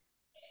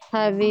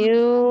 Have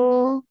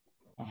you?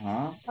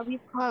 Have you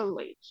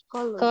college?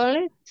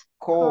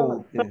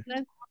 Cold.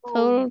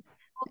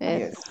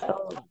 Yes.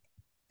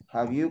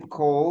 Have you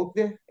called?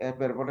 El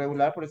verbo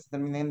regular, por eso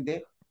termina en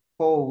de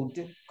called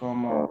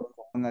como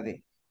una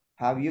D.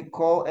 Have you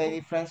called any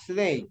friends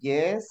today?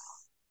 Yes.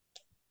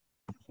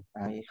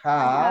 I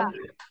have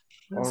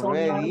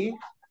already.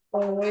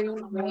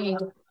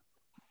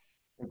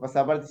 El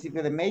pasado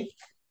participio de make.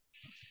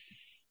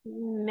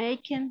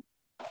 Making.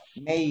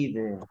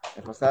 Made.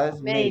 El pasado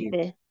es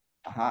made.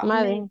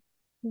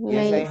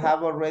 Yes, I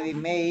have already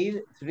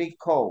made 3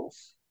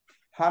 calls.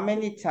 How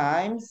many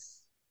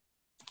times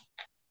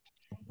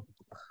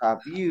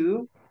have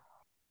you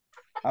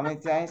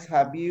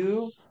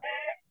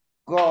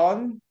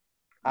gone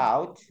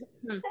out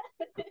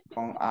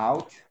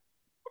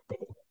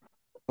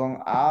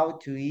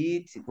to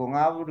eat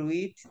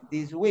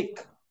this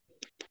week?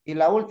 Y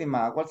la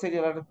última, ¿cuál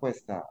sería la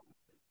respuesta?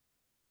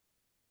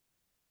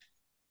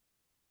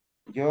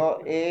 Yo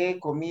he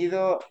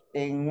comido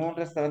en un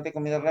restaurante de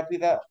comida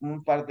rápida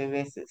un par de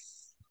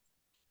veces.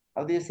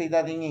 How do you say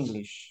that in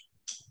English?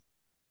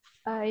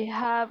 I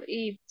have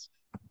it.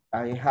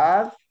 I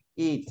have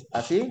eat.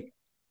 ¿Así?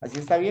 ¿Así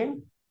está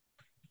bien?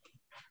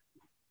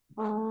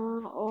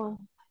 Oh,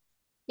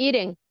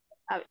 eaten.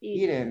 Have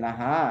Eaten,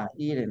 ajá,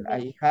 eaten.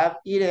 I have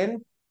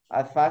eaten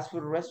at fast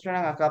food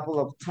restaurant a couple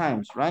of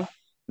times, right?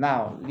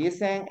 Now,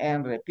 listen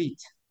and repeat.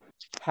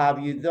 Have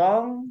you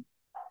done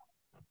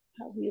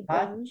Have you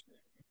much, done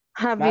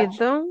Have you much,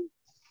 done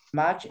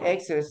much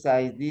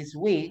exercise this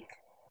week?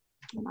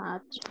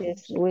 much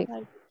this week?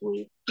 exercise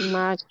with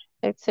Much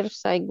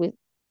exercise with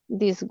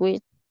this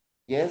week?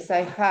 Yes,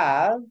 I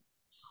have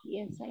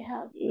Yes, I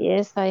have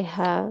Yes, I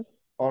have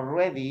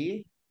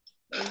already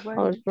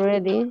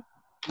already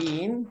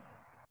been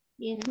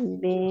in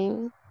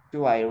been to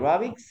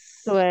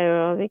aerobics to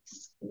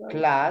aerobics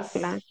class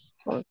class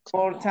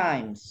 4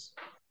 times.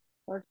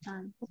 4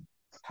 times.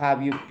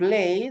 Have you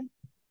played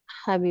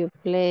Have you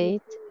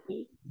played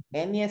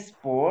any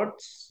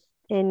sports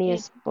any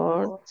It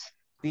sport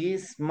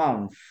this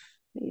month?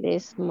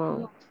 this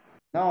month?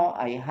 No,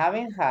 I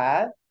haven't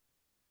had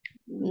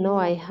No,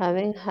 I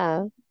haven't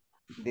had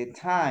the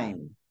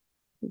time.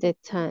 the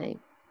time.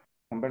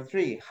 Number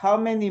 3, how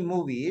many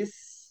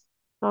movies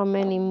How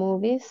many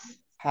movies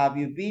have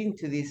you been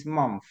to this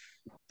month?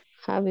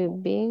 have you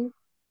been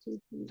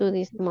to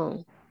this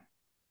month?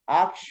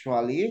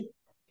 Actually,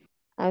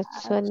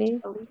 Actually,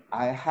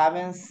 I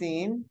haven't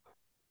seen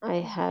I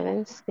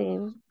haven't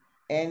seen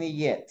any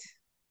yet.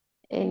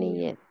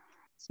 any yet.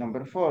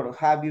 Number 4,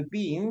 have you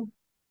been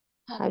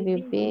Have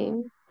you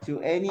been to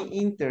any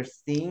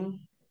interesting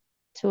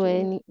to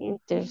any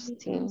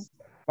interesting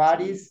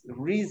parties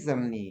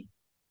recently?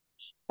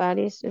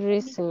 parties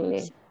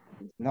recently?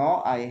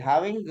 No, I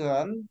haven't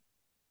gone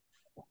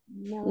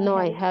No,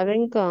 I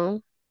haven't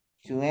gone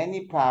to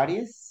any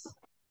parties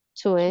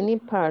to any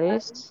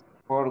parties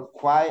for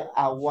quite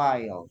a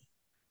while.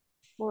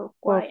 for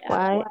for quite a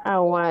quite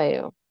a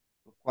while.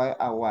 Quite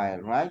a while,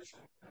 right?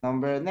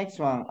 Next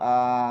one,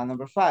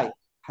 number 5.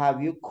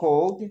 Have you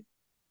called?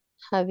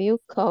 Have you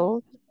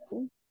called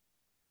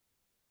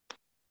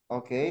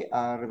Okay,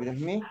 repeat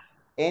after me.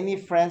 Any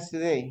friends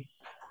today?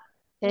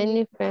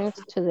 any friends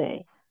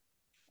today?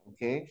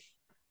 Okay.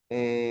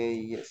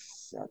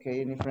 Yes.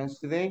 Okay, any friends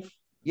today?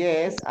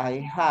 Yes, I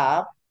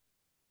have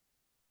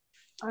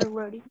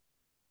already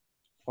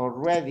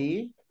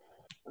already.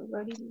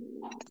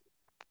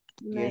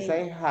 Yes, made.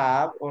 I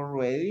have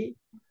already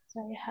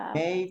I have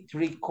made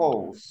 3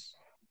 calls.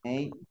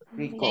 Made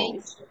 3 made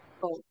calls.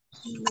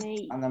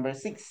 made And number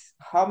 6,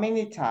 how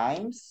many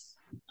times?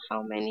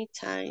 How many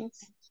times?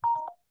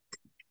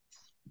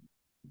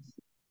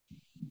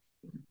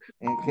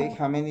 Okay,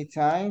 how many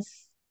times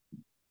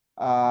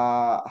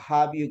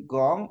have you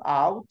gone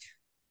out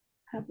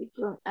have you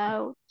gone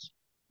out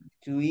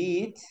to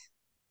eat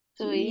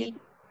To eat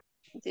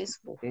this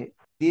week.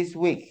 this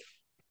week?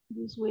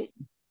 this week?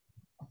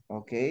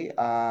 Okay,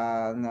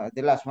 no,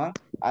 the last one.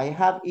 I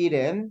have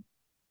eaten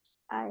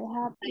I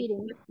have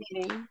eaten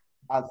Eating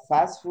at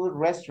fast food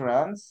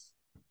restaurants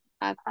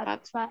at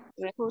at fast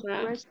fast food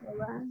restaurant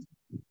restaurant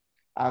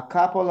a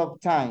couple of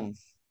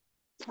times.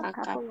 a a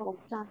couple of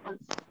couple times.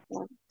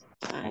 of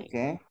times.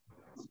 Okay.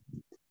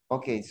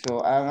 Okay,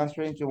 so I'm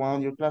answering to one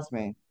of your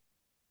classmates.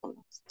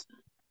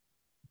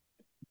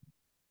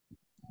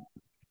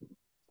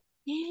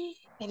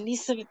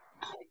 Elizabeth.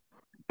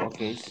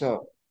 Okay,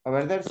 so, a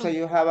ver, there, so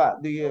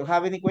do you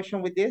have any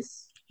question with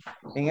this?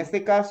 En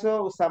este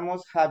caso,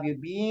 usamos have you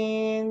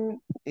been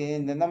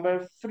in the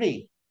number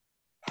 3.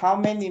 How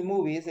many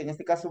movies, en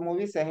este caso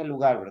movies es el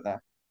lugar, ¿verdad?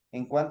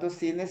 ¿En cuántos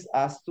cines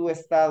has tú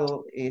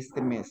estado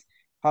este mes?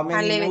 How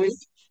many 11.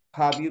 movies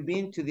have you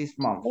been to this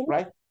month,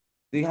 right?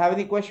 Do you have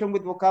any question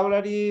with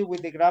vocabulary,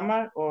 with the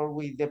grammar, or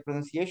with the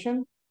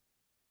pronunciation?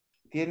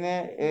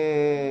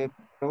 ¿Tiene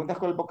preguntas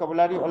con el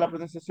vocabulario o la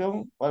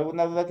pronunciación o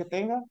alguna duda que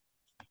tenga?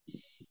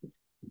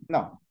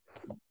 No.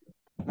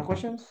 No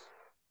questions?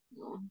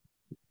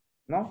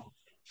 No?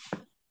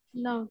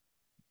 No,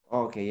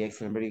 Okay,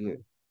 excellent, very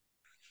good.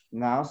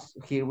 Now,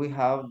 here we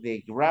have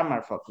the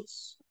grammar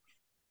focus.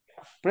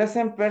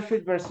 Present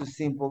perfect versus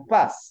simple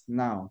past.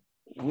 Now,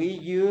 we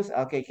use,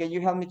 okay, can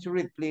you help me to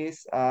read,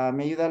 please?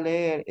 ¿Me ayuda a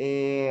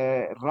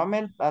leer?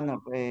 Rommel,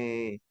 no,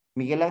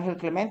 Miguel Ángel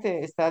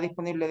Clemente está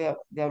disponible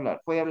de hablar.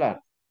 ¿Puede hablar?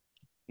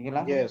 Miguel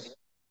Ángel? Yes.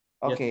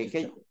 Okay, Yes,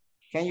 teacher.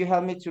 can you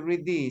help me to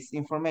read this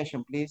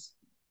information, please?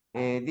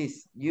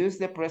 This, use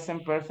the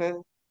present perfect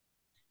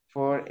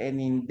for an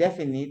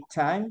indefinite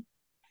time.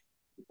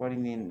 For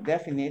an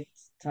indefinite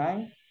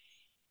time.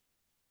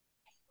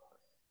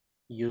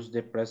 Use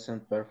the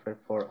present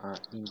perfect for an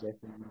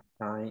indefinite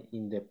time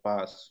in the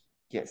past.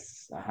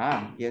 Yes,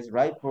 yes,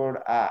 right,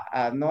 for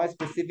no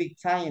specific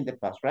time in the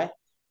past, right?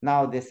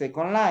 Now, the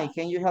second line,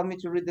 can you help me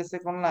to read the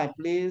second line,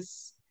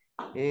 please?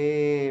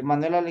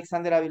 Manuel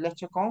Alexander Avilés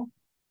Chacón.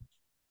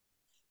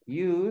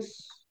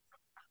 Use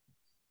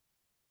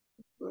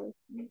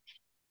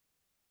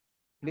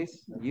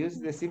Please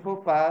use the simple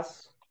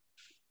past.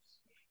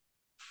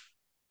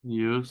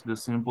 Use the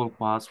simple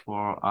past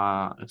for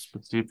a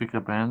specific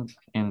event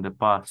in the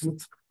past.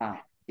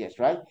 Yes,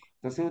 right.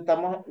 Entonces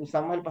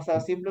usamos el pasado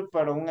simple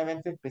para un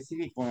evento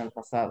específico en el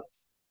pasado.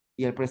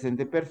 Y el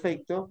presente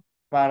perfecto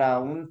para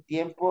un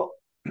tiempo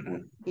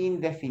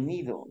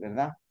indefinido,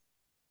 ¿verdad?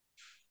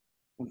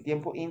 Un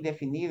tiempo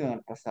indefinido en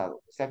el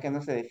pasado. O sea que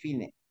no se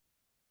define.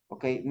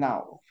 Okay,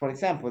 now, for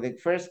example, the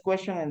first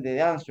question and the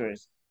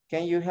answers.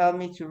 Can you help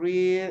me to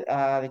read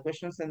the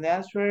questions and the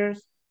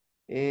answers?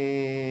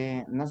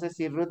 No sé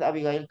si Ruth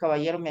Abigail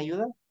Caballero me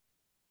ayuda.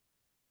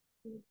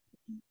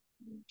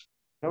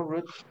 No,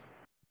 Ruth.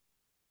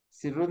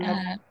 Si Ruth no.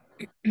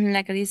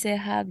 La que dice,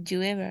 have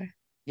you ever?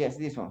 Yes,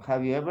 this one.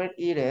 Have you ever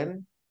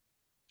eaten?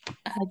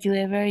 Have you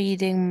ever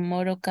eaten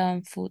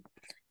Moroccan food?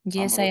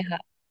 Yes, I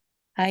have.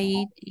 I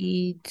ate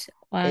it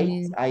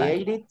once I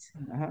ate it.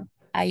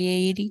 I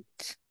ate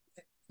it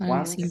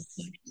once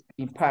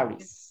in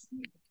Paris.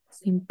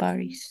 In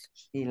Paris.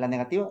 ¿Y la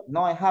negativa?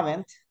 No, I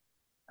haven't.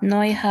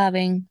 No, I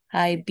haven't.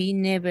 I've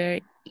been never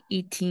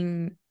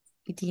eating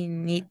it.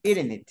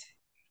 Eating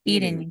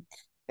it.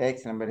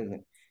 Excellent, very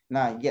good.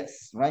 Now,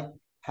 yes, right?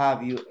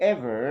 Have you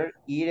ever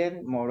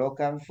eaten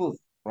Moroccan food,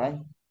 right?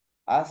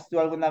 ¿Has tú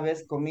alguna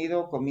vez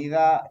comido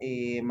comida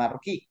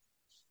marroquí?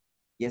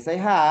 Yes, I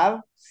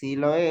have. Sí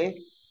lo he.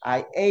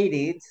 I ate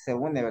it, se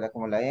une, ¿verdad?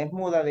 Como la E es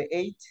muda de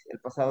ate, el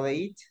pasado de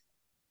eat,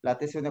 la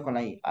T se une con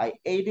la I. I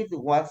ate it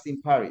once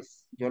in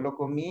Paris. Yo lo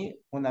comí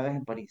una vez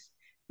en París.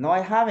 No,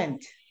 I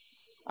haven't.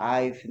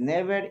 I've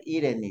never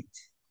eaten it.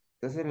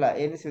 Entonces la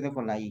N se une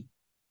con la I.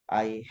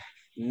 I've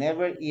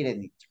never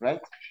eaten it,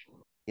 right?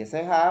 Yes,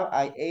 I have.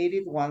 I ate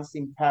it once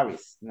in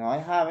Paris. No, I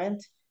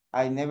haven't.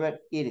 I never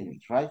eaten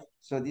it, right?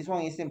 So this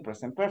one is in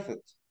present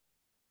perfect.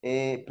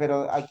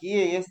 Pero aquí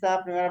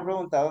esta primera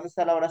pregunta, ¿dónde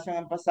está la oración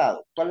en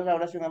pasado? ¿Cuál es la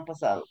oración en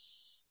pasado?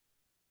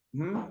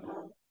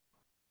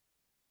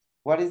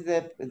 What is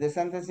the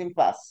sentence in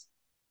past?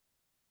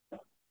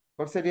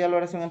 ¿Cuál sería la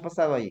oración en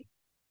pasado ahí?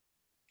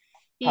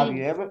 Have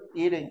you ever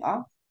eaten,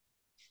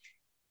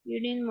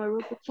 Eating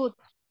Moroccan food.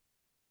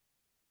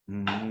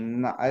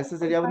 No, esa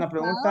sería una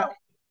pregunta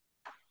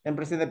en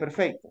presente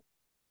perfecto.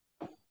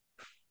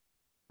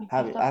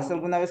 ¿Has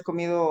alguna vez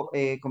comido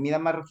comida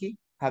marroquí?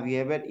 Have you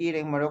ever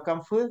eaten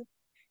Moroccan food?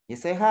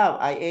 Yes, I have.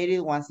 I ate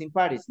it once in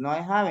Paris. No,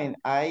 I haven't.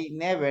 I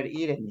never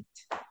eaten it.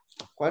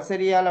 ¿Cuál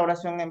sería la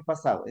oración en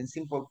pasado, en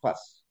simple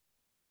past?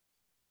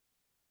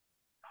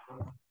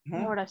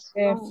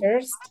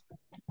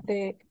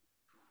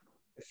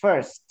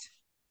 First.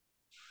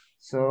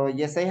 So,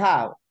 yes, I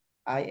have.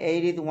 I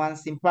ate it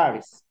once in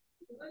Paris.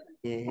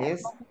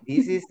 Yes,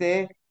 this is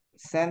the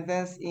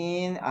sentence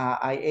in,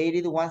 I ate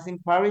it once in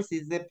Paris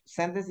is the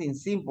sentence in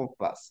simple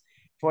past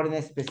for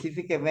a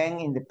specific event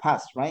in the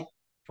past, right?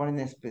 For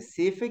a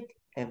specific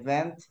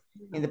event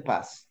in the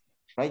past,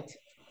 right?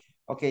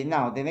 Okay,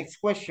 now the next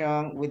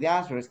question with the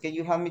answers. Can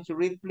you help me to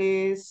read,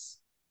 please?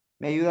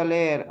 Me ayuda a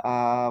leer.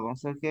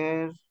 Vamos a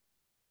ver.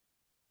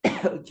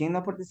 ¿Quién no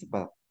ha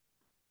participado?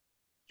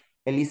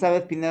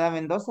 Elizabeth Pineda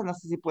Mendoza, no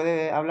sé si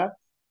puede hablar.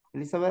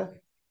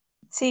 Elizabeth.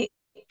 Sí.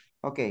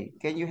 Okay,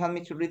 can you help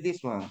me to read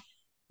this one?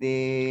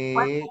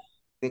 The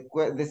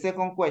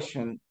second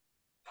question.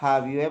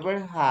 Have you ever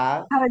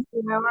had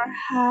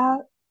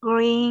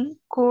green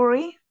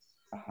curry?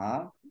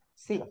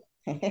 Sí.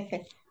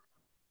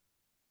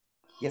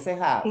 Yes, I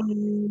have.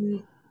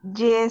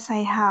 Yes,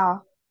 I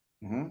have.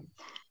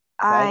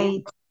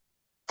 I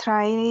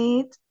tried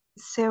it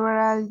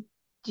several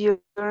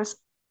years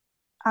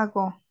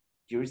ago.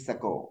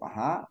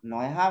 No,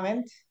 I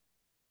haven't.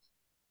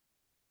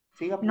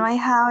 Siga, no, I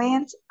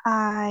haven't.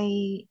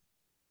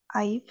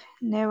 I've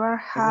never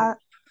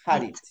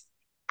had it.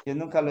 Yo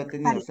nunca lo he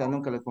tenido, o sea,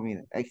 nunca lo he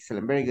comido.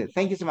 Excellent, very good.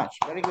 Thank you so much.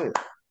 Very good.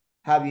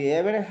 Have you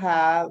ever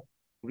had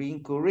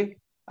green curry?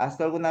 ¿Has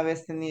tú alguna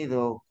vez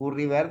tenido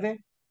curry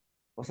verde?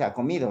 O sea,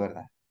 comido,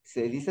 ¿verdad?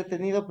 Se dice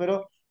tenido,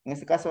 pero en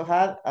este caso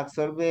had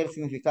absorbe el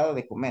significado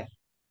de comer,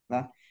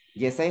 ¿verdad?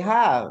 Yes, I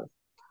have.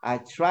 I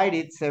tried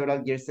it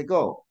several years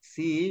ago.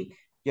 Sí,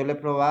 yo lo he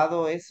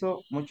probado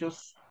eso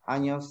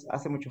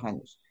hace muchos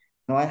años.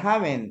 No, I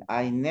haven't.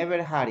 I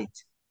never had it.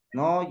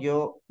 No,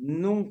 yo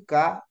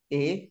nunca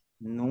he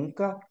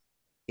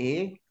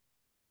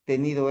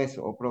tenido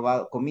eso o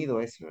comido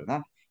eso,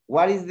 ¿verdad?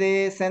 What is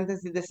the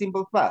sentence in the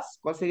simple past?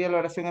 ¿Cuál sería la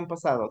oración en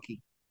pasado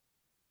aquí?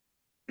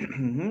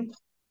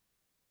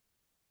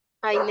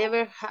 I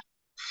never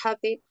had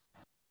it.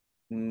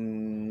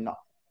 No,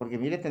 porque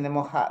mire,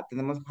 tenemos had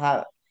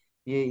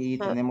y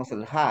tenemos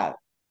el had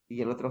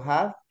y el otro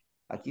had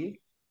aquí,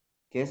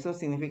 que eso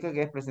significa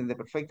que es presente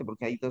perfecto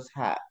porque hay dos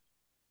had.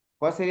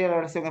 ¿Cuál sería la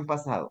oración en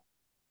pasado?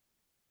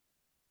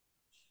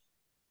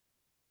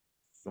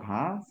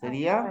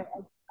 Sería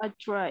I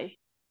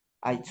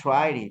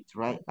tried it,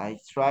 right? I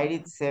tried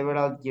it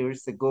several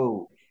years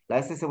ago. La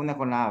S se une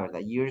con la A,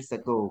 ¿verdad? Years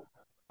ago.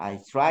 I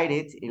tried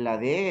it y la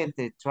D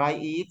entre try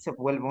it se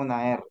vuelve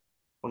una R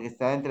porque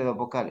está entre dos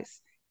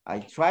vocales. I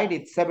tried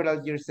it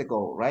several years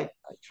ago, right?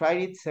 I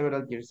tried it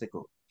several years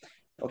ago.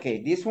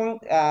 Okay, this one,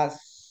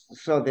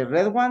 So the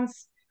red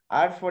ones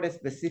are for a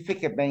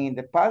specific event in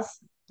the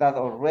past that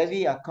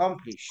already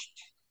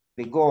accomplished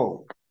the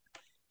goal.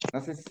 No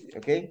sé si,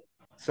 okay?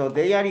 So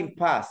they are in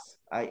past.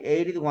 I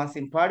ate it once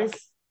in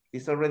Paris.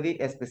 It's already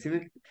a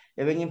specific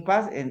event in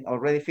past and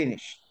already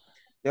finished.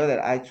 The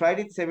other, I tried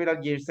it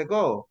several years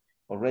ago,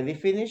 already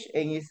finished,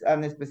 and it's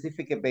a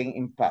specific event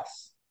in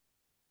past.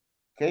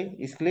 Okay,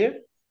 it's clear?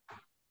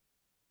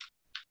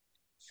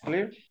 It's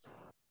clear?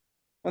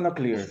 Or not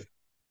clear?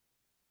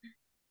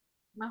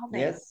 Más o menos.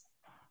 Yes?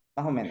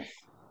 Más o menos.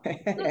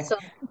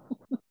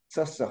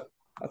 So. So.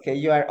 Okay,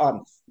 you are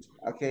honest.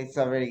 Okay,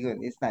 so very good.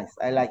 It's nice.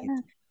 I like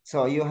it.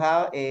 So you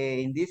have,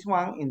 in this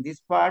one, in this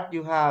part,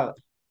 you have,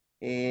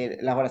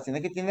 las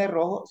oraciones que tiene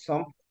rojo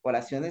son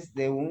oraciones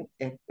de un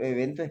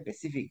evento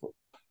específico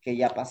que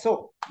ya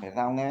pasó,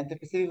 ¿verdad? Un evento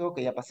específico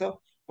que ya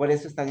pasó. Por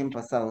eso están en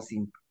pasado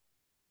simple.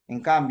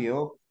 En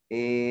cambio,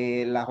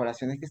 las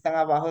oraciones que están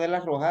abajo de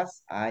las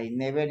rojas, I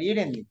never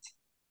eaten it,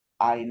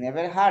 I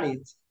never had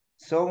it,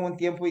 son un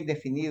tiempo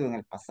indefinido en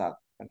el pasado,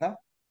 ¿verdad?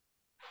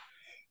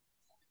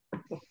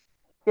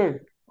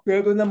 Okay,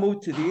 we're gonna move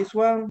to this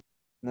one.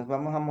 Nos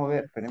vamos a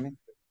mover, espérenme.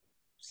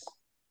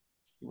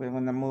 We're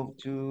gonna move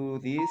to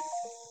this,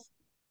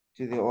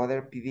 to the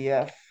other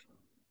PDF.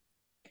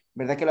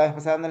 ¿Verdad que la vez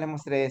pasada no les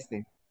mostré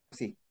este?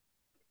 Sí.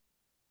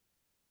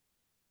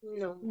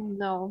 No.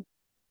 No.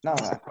 No,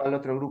 ¿cuál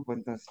otro grupo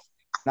entonces?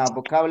 Now,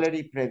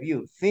 vocabulary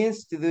preview.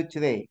 Things to do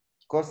today.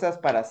 Cosas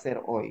para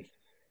hacer hoy.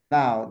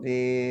 Now,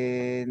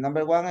 the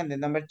number one and the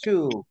number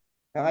two.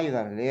 Me van a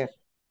ayudar a leer.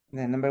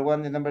 The number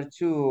one, the number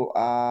two.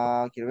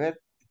 Quiero ver.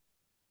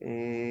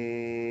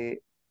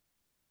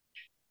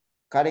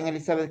 Karen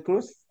Elizabeth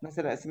Cruz. No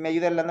será. Si me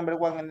ayuda la number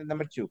one and the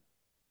number two.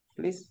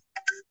 Please.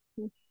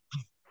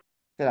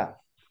 ¿Será?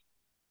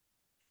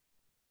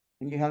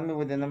 Can you help me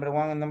with the number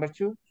one and number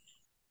two?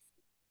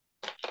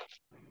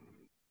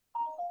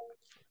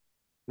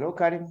 Hello,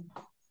 Karen.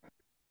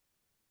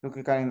 Creo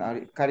que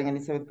Karen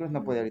Elizabeth Cruz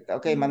no puede ahorita.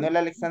 Ok, Manuel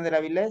Alexander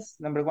Avilés,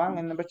 number one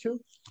and number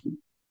two.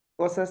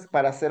 Cosas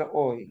para hacer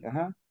hoy.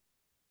 Ajá.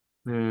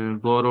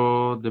 Go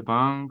to the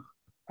bank,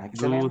 do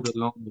Excelente. the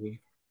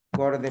laundry.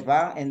 Go to the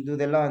bank and do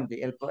the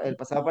laundry. El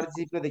pasado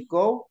participio de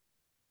go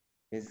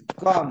is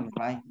gone,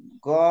 right?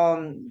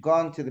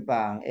 Gone to the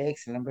bank.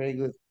 Excellent, very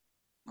good.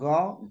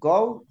 Go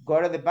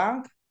to the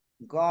bank,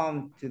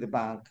 gone to the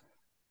bank.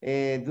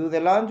 Do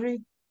the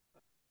laundry,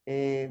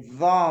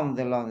 done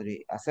the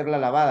laundry. Hacer la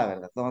lavada,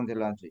 ¿verdad? Done the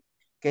laundry.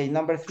 Okay,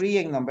 number 3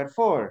 and number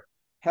 4.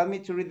 Help me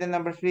to read the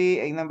number 3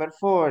 and number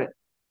 4.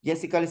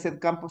 Jessica Lizette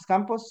Campos.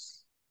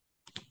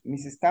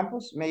 Mrs.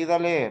 Campos, ¿me ayuda a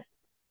leer?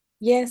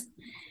 Yes.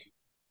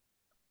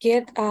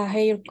 Get a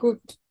haircut.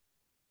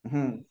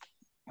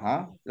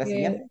 La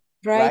siguiente.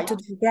 Write to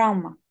the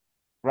grandma.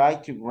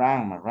 Write to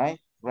grandma, right?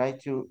 Write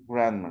to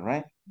grandma,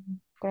 right?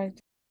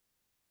 Correct.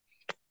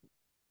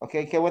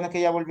 Ok, qué bueno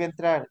que ya volvió a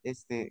entrar.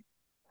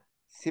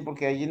 Sí,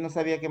 porque allí no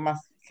sabía qué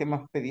más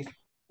pedir.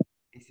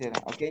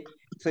 Hiciera, ok.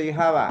 So you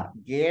have a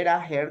get a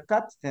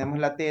haircut. Tenemos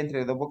la T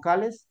entre dos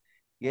vocales.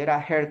 Get a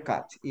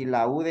haircut. Y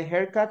la U de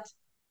haircut,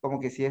 como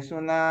que si es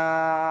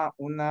 ¿una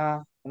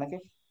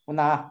qué?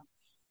 Una A.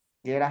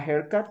 Get a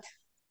haircut.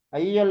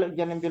 Ahí ya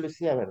le envió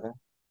Lucía, ¿verdad?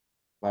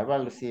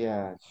 Bárbara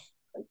Lucía.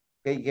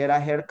 Ok, get a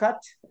haircut.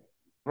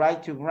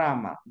 Write to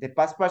grandma. The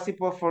past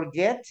participle for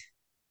get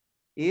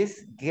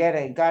is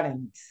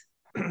gotten.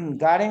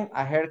 Gotten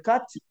a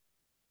haircut.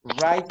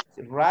 Write.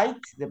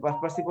 The past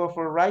participle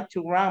for write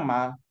to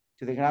grandma,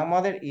 to the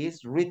grandmother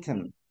is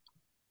written.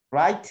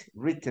 Write,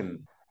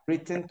 written.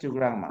 Written to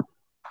grandma.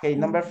 Okay,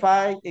 number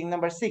 5 and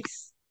number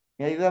 6.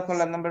 Me ayuda con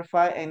la number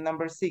 5 and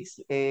number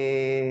 6.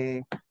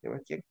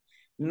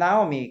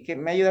 Naomi, que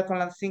me ayuda con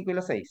las 5 y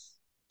las 6.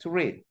 To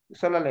read,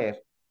 solo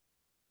leer.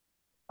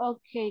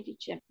 Ok,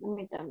 teacher,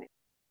 permítame.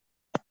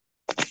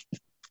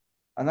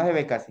 No se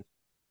ve casi.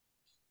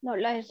 No,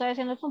 las estoy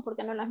haciendo son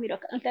porque no las miro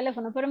acá en el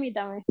teléfono,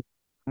 permítame.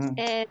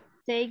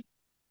 Take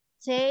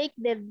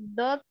the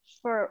dog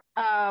for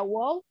a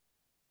walk.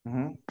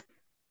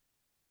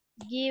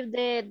 Give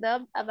the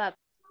dog a bath.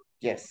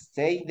 Yes,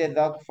 take the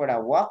dog for a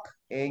walk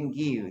and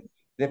give.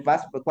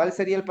 ¿Cuál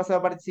sería el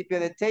pasado participio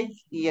de take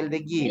y el de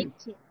give?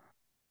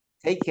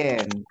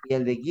 Taken. ¿Y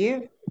el de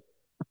give?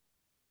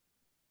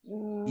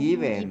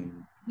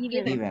 Given.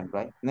 Given,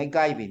 right? No es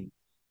given,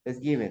 es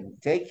given.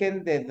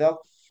 Taken the dog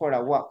for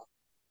a walk.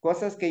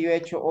 Cosas que yo he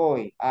hecho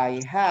hoy. I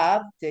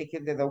have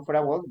taken the dog for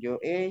a walk. Yo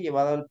he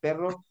llevado al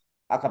perro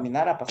a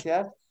caminar, a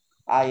pasear.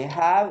 I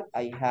have,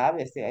 I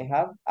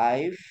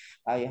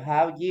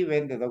have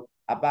given the dog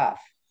a bath.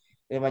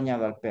 He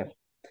bañado al perro.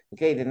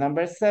 Okay, the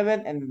number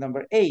 7 and the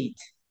number 8.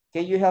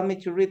 Can you help me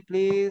to read,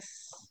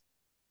 please?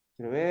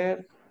 Quiero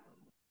ver.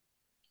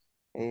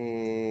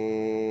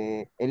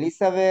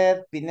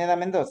 Elizabeth Pineda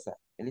Mendoza.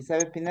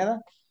 Elizabeth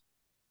Pineda.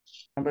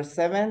 Number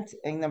 7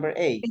 and number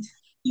 8.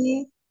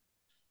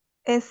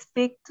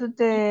 Speak to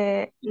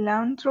the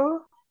laundry.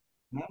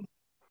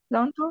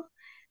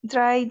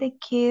 Try the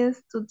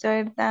kids to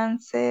their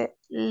dance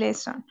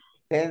lesson.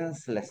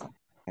 Dance lesson.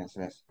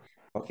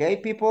 Okay,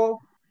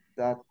 people.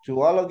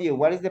 To all of you,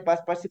 what is the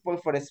past participle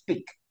for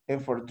speak?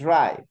 and for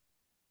drive.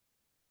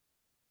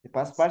 The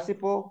past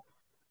participle,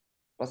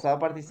 pasado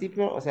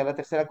participio, o sea, la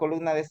tercera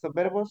columna de estos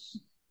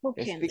verbos.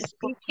 Speak,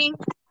 Speaking.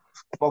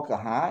 spoke,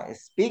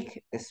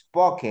 speak,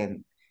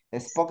 spoken.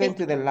 Spoken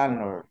to the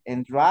landlord.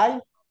 And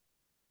drive,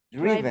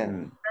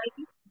 driven.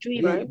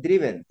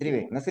 Driven.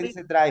 No se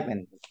dice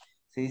driven.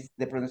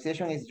 The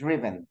pronunciation is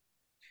driven.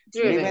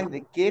 Driven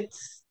the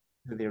kids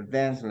to their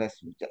dance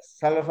lesson. Yes.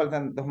 Solo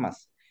faltan dos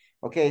más.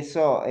 Okay,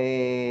 so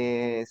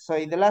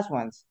in the last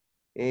ones,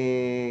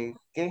 can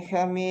you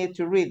help me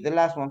to read the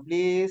last one,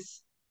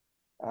 please?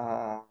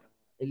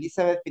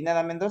 Elizabeth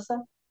Pineda Mendoza.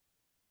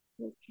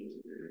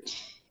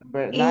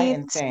 Number 9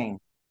 and 10.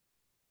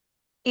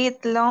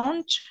 Eat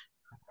lunch,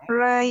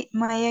 ride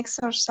my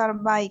exercise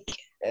bike.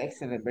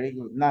 Excellent, very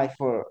good. Now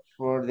for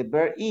the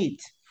verb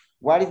eat,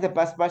 what is the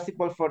past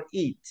participle for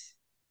eat?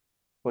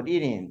 For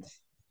eating.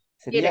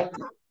 Sería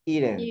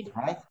eaten,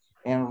 right?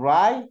 And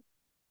ride,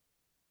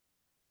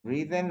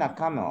 ridden a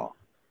camel.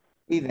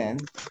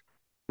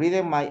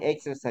 Ridden my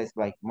exercise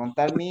bike.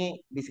 Montar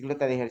mi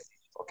bicicleta de ejercicio,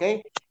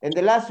 okay? And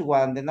the last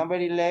one, the number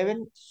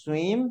 11,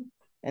 swim.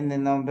 And the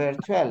number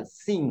 12,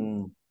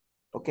 sing.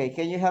 Okay,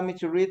 can you help me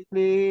to read,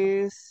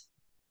 please?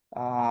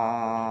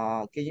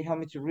 Can you help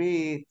me to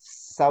read?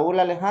 Saúl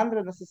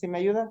Alejandro, no sé si me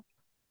ayuda.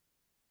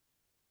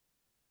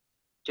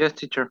 Yes,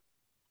 teacher.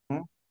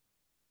 Hmm?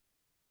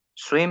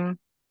 Swim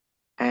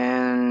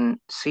and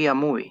see a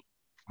movie.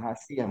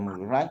 See a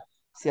movie, right?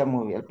 See a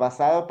movie. El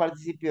pasado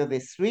participio de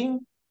swim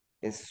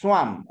es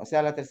swam, o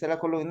sea, la tercera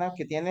columna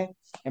que tiene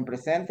en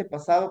presente,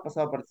 pasado,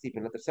 pasado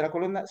participio. La tercera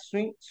columna,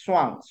 swim,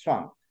 swam,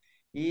 swam.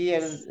 Y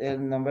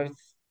el number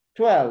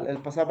 12,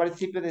 el pasado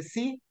participio de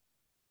see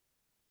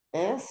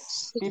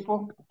es,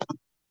 people.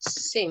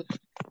 Sing.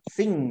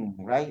 Sing,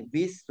 right?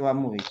 Visto a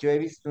movie. Yo he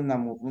visto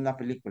una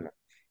película.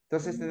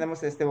 Entonces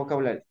tenemos este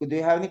vocabulario. Do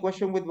you have any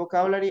question with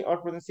vocabulary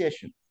or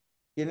pronunciation?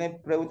 ¿Tiene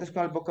preguntas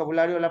con el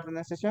vocabulario o la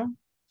pronunciación?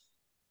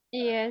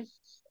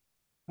 Yes.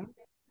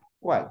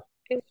 ¿Cuál?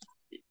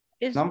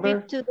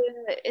 Speak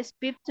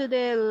to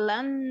the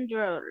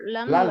landlord.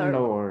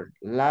 Landlord.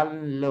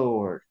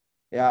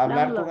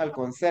 Hablar con el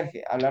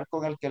conserje, hablar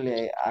con el que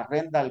le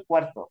arrenda el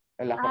cuarto,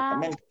 el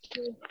apartamento.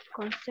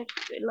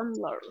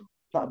 Landlord.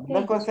 No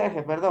el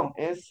conserje, perdón,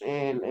 es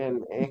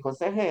el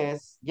conserje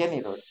es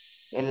janitor.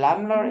 El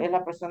landlord es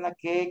la persona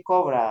que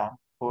cobra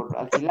por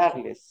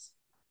alquilarles.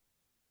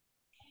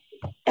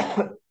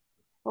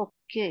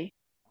 Okay.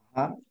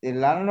 The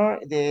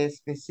landlord, the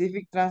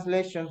specific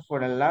translation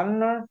for a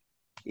landlord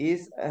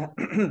is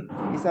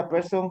is a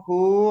person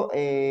who,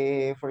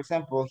 for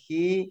example,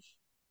 he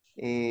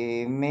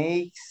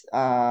makes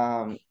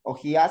or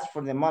he asks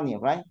for the money,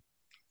 right?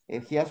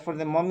 If he asks for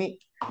the money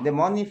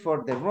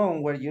for the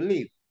room where you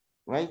live,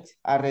 right?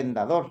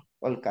 Arrendador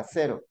o el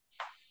casero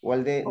o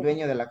el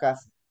dueño de la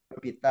casa,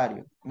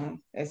 propietario.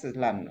 Ese es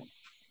landlord.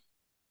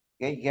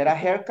 Okay, get a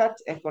haircut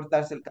es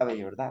cortarse el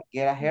cabello, ¿verdad?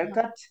 Get a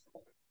haircut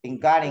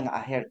and getting a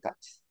haircut.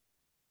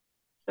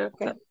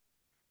 Okay.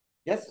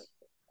 Yes?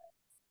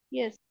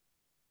 Yes.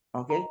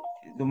 Okay.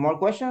 Do more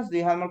questions? Do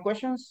you have more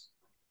questions?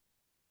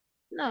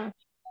 No.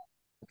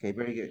 Okay,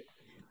 very good.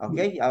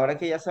 Okay, ahora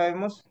que ya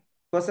sabemos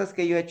cosas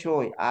que yo he hecho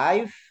hoy.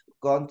 I've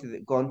gone to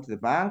the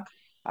bank.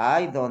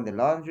 I done the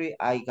laundry.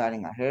 I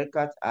gotten a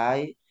haircut.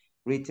 I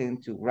written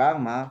to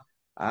grandma.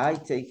 I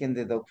taken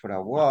the dog for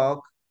a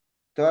walk.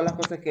 Todas las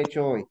cosas que he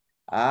hecho hoy.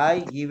 I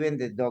given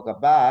the dog a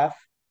bath.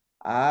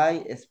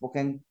 I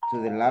spoken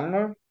to the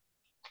landlord.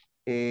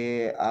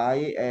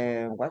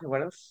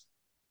 What else?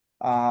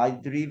 I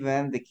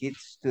driven the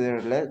kids to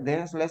their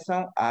dance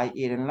lesson. I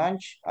eaten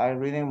lunch. I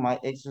ridden my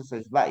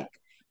exercise bike.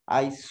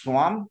 I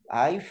swam.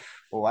 I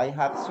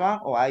have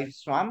swam or I've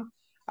swam.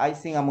 I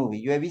sing a movie.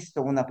 Yo he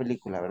visto una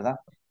película, ¿verdad?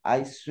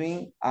 I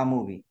swing a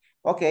movie.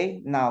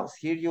 Okay, now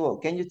here you go.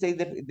 Can you take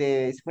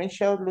the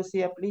screenshot,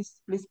 Lucia, please?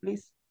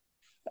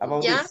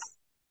 About this.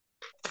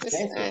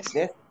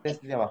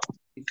 Desde abajo.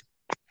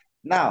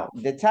 Now,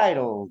 the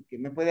title.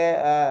 ¿Me puede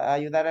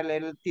ayudar a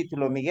leer el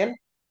título, Miguel?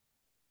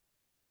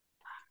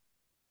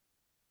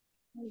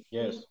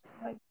 Yes.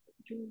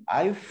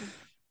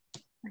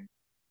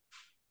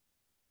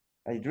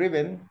 I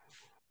driven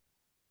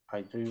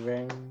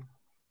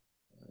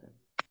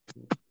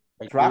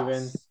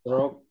trucks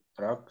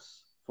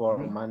for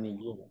many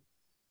years.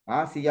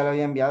 Sí, ya lo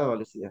había enviado,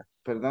 Lucía.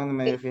 Perdón, no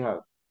me había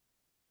fijado.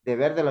 De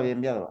verde lo había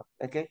enviado.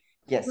 Okay.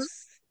 Yes.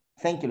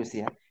 Thank you,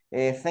 Lucía.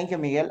 Thank you,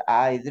 Miguel.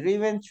 I've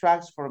driven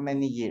trucks for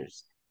many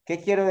years.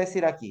 ¿Qué quiero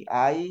decir aquí?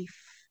 I've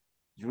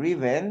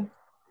driven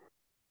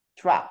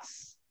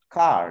trucks,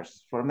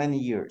 cars, for many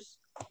years.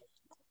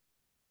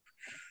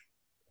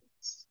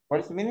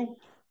 What is the meaning?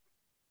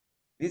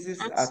 This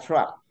is a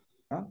truck.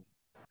 ¿No?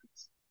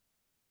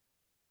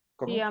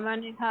 Sí, ha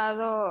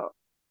manejado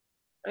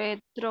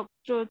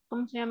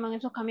 ¿cómo se llaman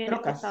esos camiones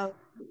pesados?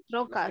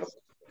 Trocas.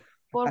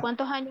 ¿Por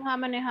cuántos años ha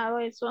manejado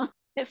esos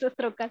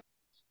trocas?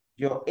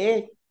 Yo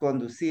he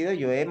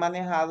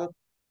manejado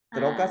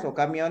trocas o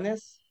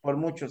camiones por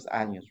muchos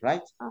años,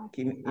 right?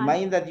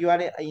 Imagine that you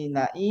are in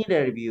an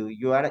interview,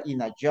 you are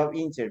in a job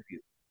interview.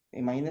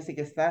 Imagínese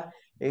que está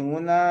en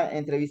una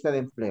entrevista de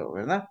empleo,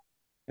 ¿verdad?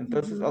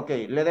 Entonces, ok,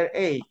 letter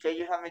A. Can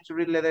you help me to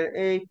read letter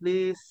A,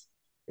 please?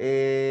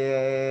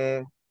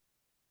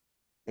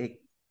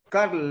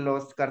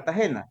 Carlos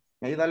Cartagena,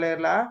 me ayuda a leer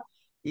la A.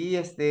 Y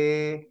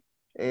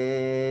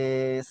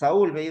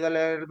Saúl, me ayuda a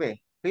leer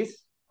B,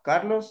 please.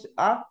 Carlos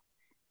A,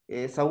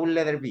 Saúl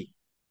letter B.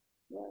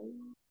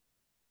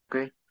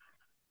 Okay.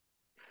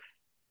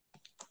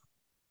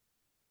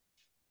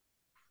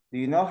 Do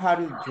you know how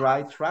to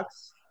drive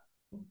trucks?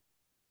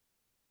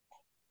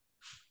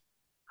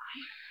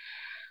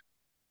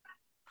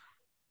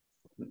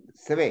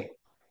 Se ve.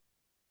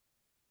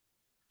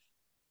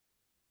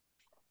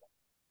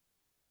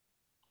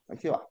 Ahí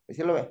sí va, ahí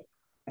sí lo ve.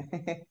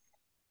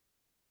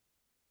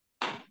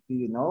 Do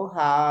you know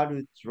how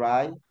to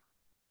drive?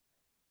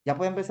 Ya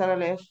puede empezar a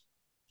leer.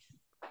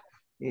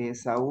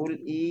 Saúl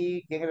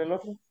y ¿quién era el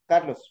otro?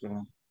 Carlos,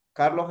 perdón.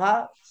 Carlos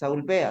A,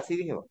 Saúl B, así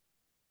dije.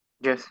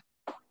 Yes.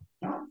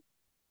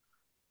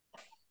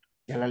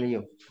 Ya la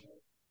leyó.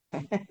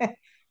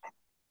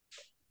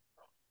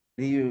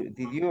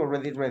 Did you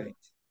already read it?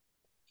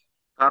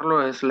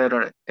 Carlos is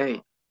letter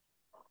A.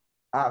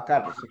 Ah,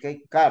 Carlos,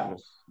 okay.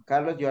 Carlos.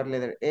 Carlos, you are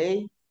letter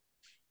A,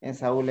 and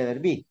Saúl letter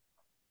B.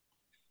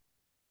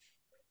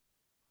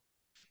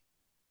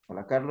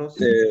 Hola, Carlos.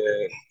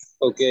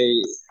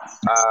 Okay,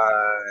 I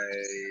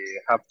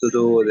have to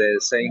do the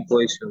same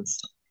questions.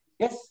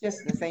 Yes, the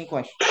same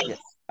question. Yes,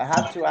 I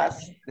have to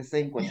ask the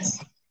same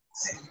question.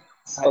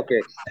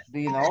 Okay. Do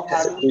you know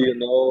how to? Do you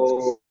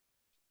know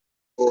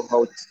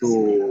how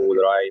to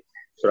drive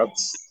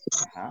trucks?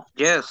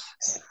 Yes,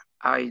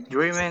 I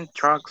driven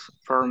trucks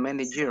for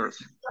many years.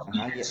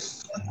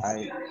 Yes.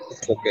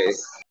 Okay.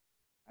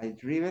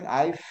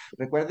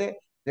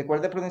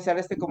 Recuerde pronunciar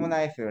este como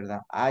una F,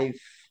 ¿verdad?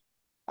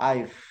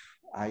 I've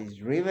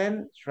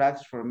driven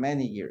trucks for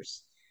many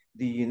years.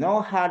 Do you know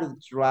how to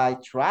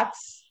drive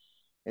trucks?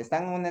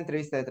 Están en una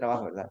entrevista de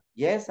trabajo, ¿verdad?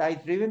 Yes,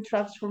 I've driven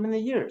trucks for many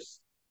years,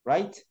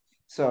 right?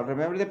 So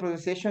remember the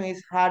pronunciation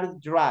is how to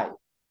drive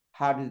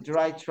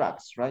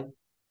trucks, right?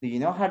 Do you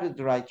know how to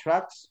drive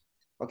trucks?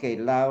 Okay,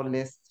 now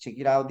let's check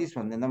it out this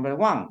one, the number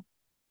 1.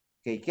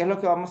 Okay, ¿qué es lo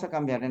que vamos a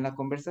cambiar en la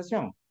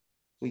conversación?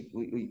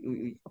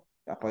 Uy.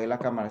 Apagué la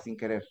cámara sin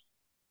querer.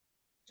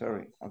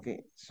 Sorry.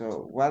 Okay.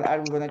 So what are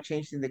we going to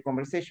change in the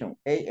conversation?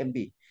 A and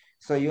B.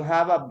 So you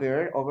have a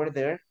verb over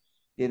there.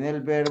 Tiene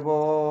el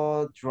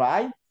verbo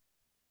drive,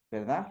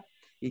 ¿verdad?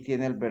 Y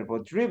tiene el verbo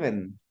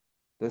driven.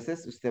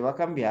 Entonces, usted va a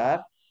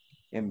cambiar,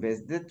 en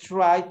vez de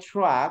try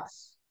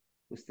trucks,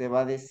 usted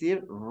va a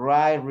decir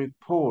write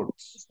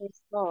reports.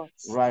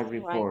 Write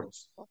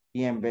reports.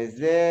 Y en vez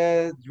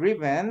de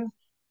driven,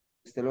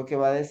 usted lo que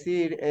va a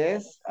decir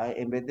es,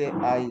 en vez de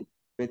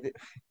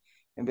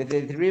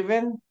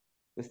driven,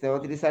 usted va a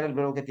utilizar el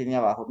verbo que tiene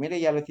abajo. Mire,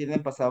 ya lo tiene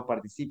en pasado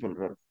participio el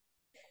verbo.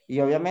 Y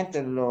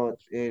obviamente lo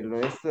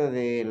esto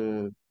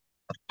del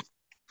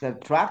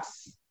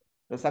tracks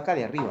lo saca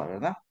de arriba,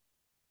 ¿verdad?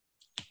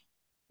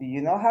 Do you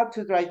know how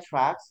to drive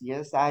trucks?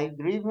 Yes, I've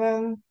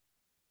driven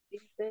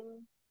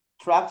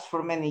trucks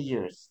for many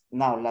years.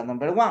 Now, la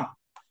number 1.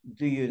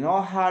 Do you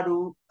know how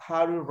to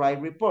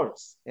write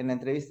reports? En la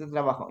entrevista de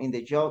trabajo, in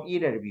the job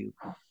interview.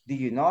 Do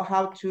you know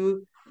how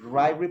to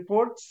write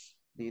reports?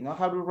 Do you know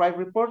how to write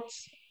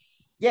reports?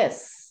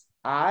 Yes,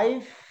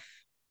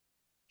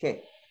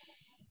 ¿qué?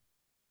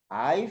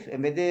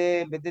 En vez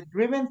de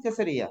driven, ¿qué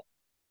sería?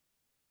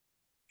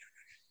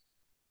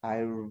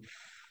 I've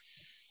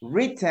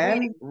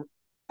written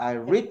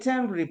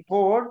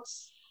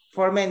reports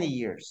for many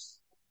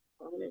years.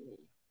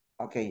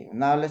 Okay,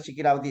 now let's check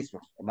it out this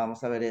one.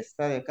 Vamos a ver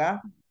esta de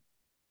acá.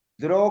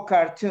 Draw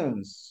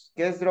cartoons.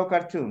 ¿Qué es draw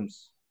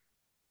cartoons?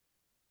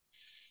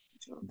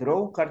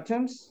 Draw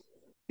cartoons.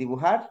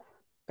 Dibujar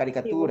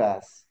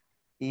caricaturas.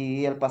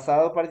 Y el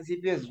pasado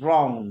participio es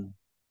drawn.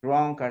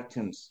 Drawn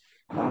cartoons.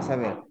 Vamos a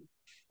ver.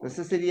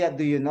 Entonces sería,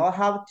 do you know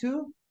how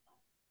to?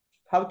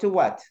 How to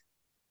what?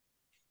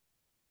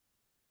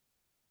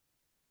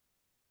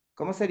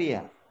 ¿Cómo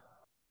sería?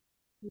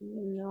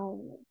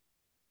 No.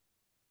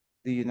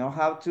 Do you know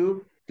how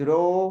to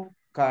draw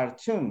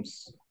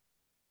cartoons?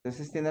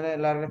 Entonces tiene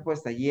la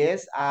respuesta.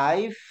 Yes,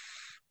 I've.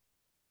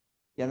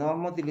 Ya no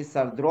vamos a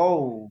utilizar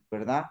draw,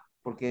 ¿verdad?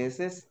 Porque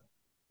ese es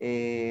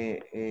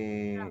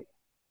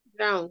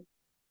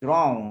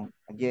drawn.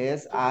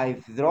 Yes,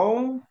 I've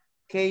drawn.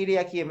 ¿Qué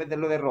iría aquí en vez de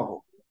lo de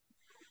rojo?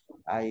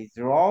 I've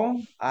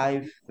drawn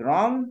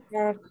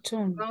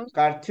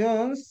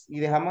cartoons. Y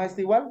dejamos esto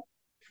igual.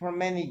 For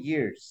many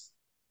years.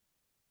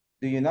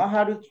 Do you know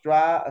how to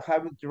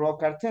draw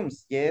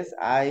cartoons? Yes,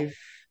 I've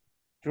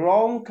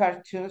drawn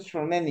cartoons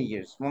for many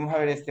years. Vamos a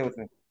ver este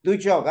otro. Do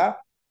yoga.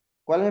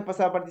 ¿Cuál es el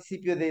pasado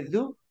participio de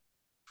do?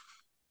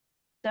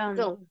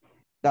 Done.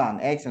 Done.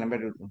 Excellent.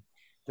 Very good.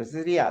 Entonces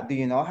sería, do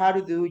you know how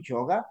to do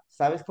yoga?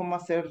 ¿Sabes cómo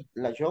hacer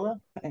la yoga?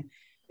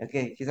 Es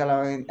que quizá la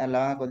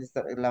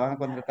van a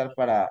contratar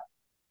para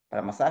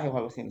masajes o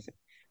algo así, no sé.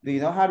 Do you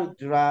know how to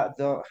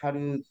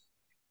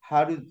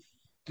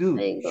do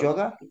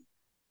yoga?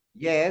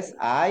 Yes,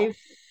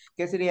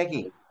 ¿qué sería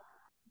aquí?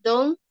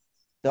 Done.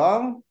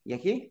 Done. ¿Y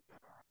aquí?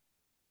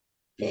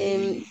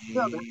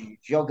 Yoga.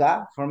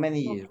 Yoga for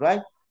many years,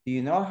 right? Do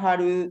you know how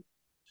to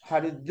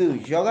do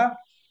yoga?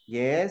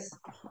 Yes,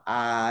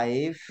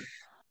 I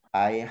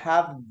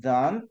have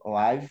done or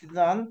I've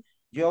done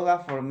yoga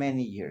for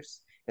many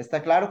years.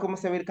 ¿Está claro cómo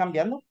se va a ir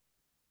cambiando?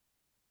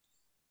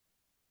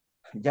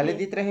 Ya les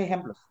di 3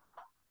 ejemplos.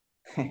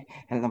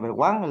 El number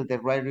 1, el de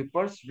write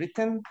reports,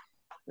 written,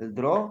 el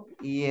draw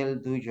y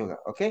el do yoga,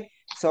 ¿ok?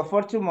 So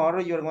for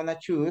tomorrow you're gonna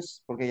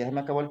choose, porque ya se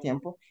me acabó el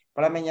tiempo,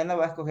 para mañana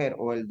va a escoger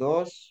o el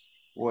 2,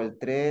 o el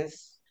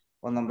 3,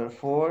 o number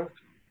 4,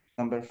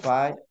 number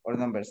 5, o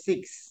number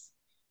 6.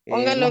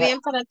 Póngalo bien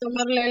para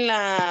tomarle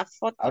la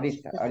foto.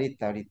 Ahorita.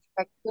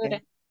 Captura.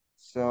 Okay.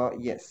 So,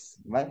 yes,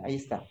 ¿vale? Ahí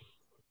está.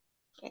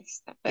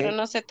 Pero Okay.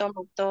 no se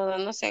toma todo,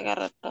 no se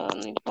agarra todo,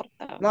 no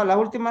importa. No, las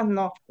últimas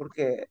no,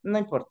 porque no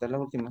importa, las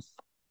últimas.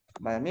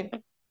 Vale,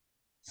 mire.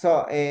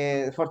 So,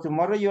 for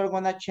tomorrow you're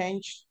gonna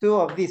change 2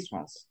 of these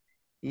ones.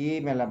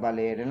 Y me las va a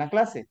leer en la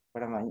clase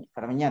para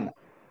mañana.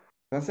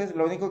 Entonces,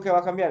 lo único que va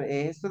a cambiar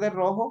es esto de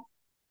rojo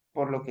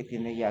por lo que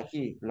tiene ya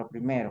aquí, lo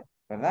primero,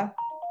 ¿verdad?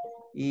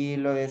 Y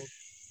lo de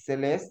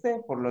celeste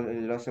por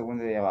lo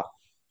segundo de abajo,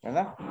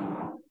 ¿verdad?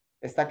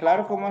 ¿Está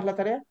claro cómo es la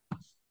tarea?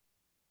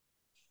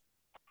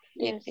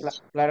 Bien,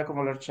 Claro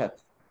como los chat.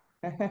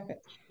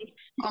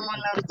 como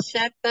la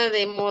horchata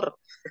de morro.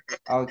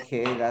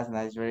 Okay, that's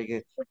nice, very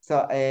good.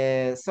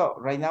 So,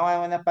 right now I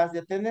want to pass the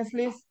attendance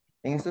list.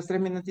 En estos 3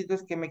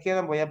 minutitos que me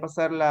quedan voy a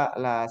pasar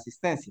la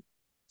asistencia.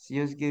 So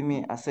just give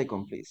me a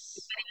second,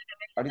 please.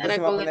 Ahorita Ahora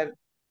se va a con poner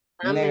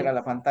examen. negra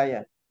la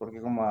pantalla,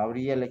 porque como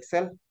abrí el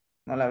Excel,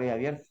 no la había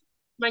abierto.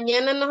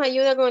 Mañana nos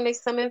ayuda con el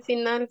examen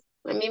final.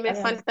 A mí me Ah,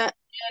 yeah. falta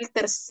el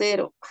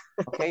tercero.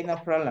 Okay, no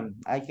problem.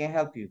 I can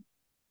help you.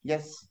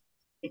 Yes.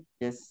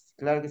 Yes,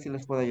 claro que sí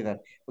les puedo ayudar.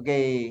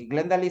 Okay,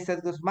 Glenda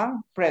Lizeth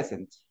Guzmán,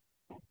 present.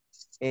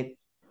 I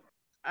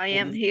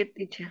am here,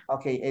 teacher.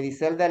 Okay,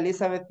 Edicelda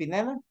Elizabeth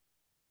Pineda.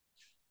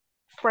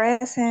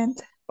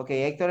 Present.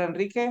 Okay, Héctor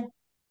Enrique.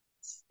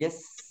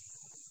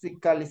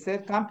 Jessica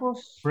Lizeth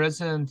Campos.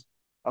 Present.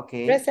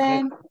 Okay.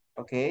 Present.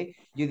 Okay,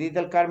 Judith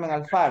del Carmen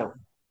Alfaro.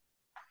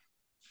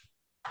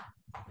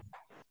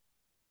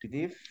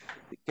 Judith.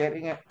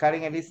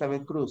 Karen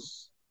Elizabeth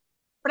Cruz.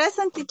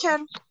 Present, teacher.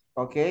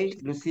 Okay,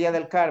 Lucía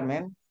del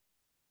Carmen.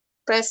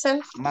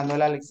 Present.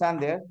 Manuel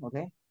Alexander.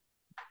 Okay.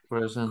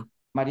 Present.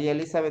 María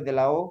Elizabeth de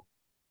la O.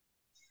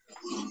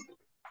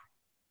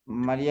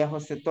 María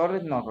José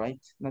Torres, no,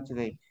 right? Not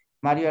today.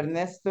 Mario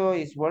Ernesto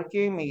is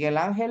working. Miguel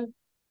Ángel.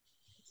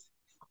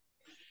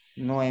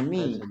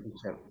 Noemí.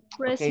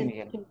 Ok,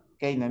 Miguel.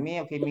 Ok, Noemí,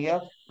 ok,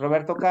 Miguel.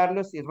 Roberto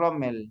Carlos y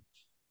Rommel.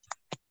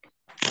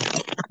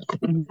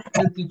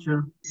 Teacher.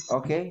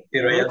 Ok.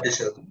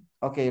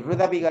 Ok,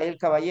 Ruth Abigail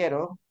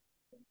Caballero.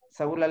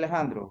 Saúl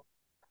Alejandro.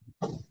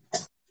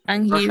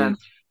 I'm here.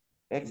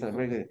 Excellent,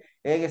 very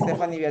good.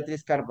 Stephanie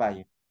Beatriz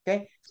Carballo.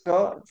 Okay,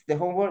 so the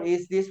homework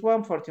is this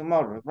one for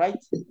tomorrow, right?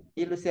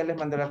 Y Lucía les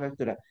mandó la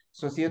factura.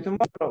 So see you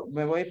tomorrow.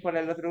 Me voy por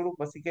el otro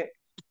grupo, así que,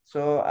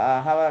 so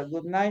have a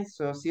good night.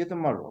 So see you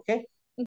tomorrow, okay?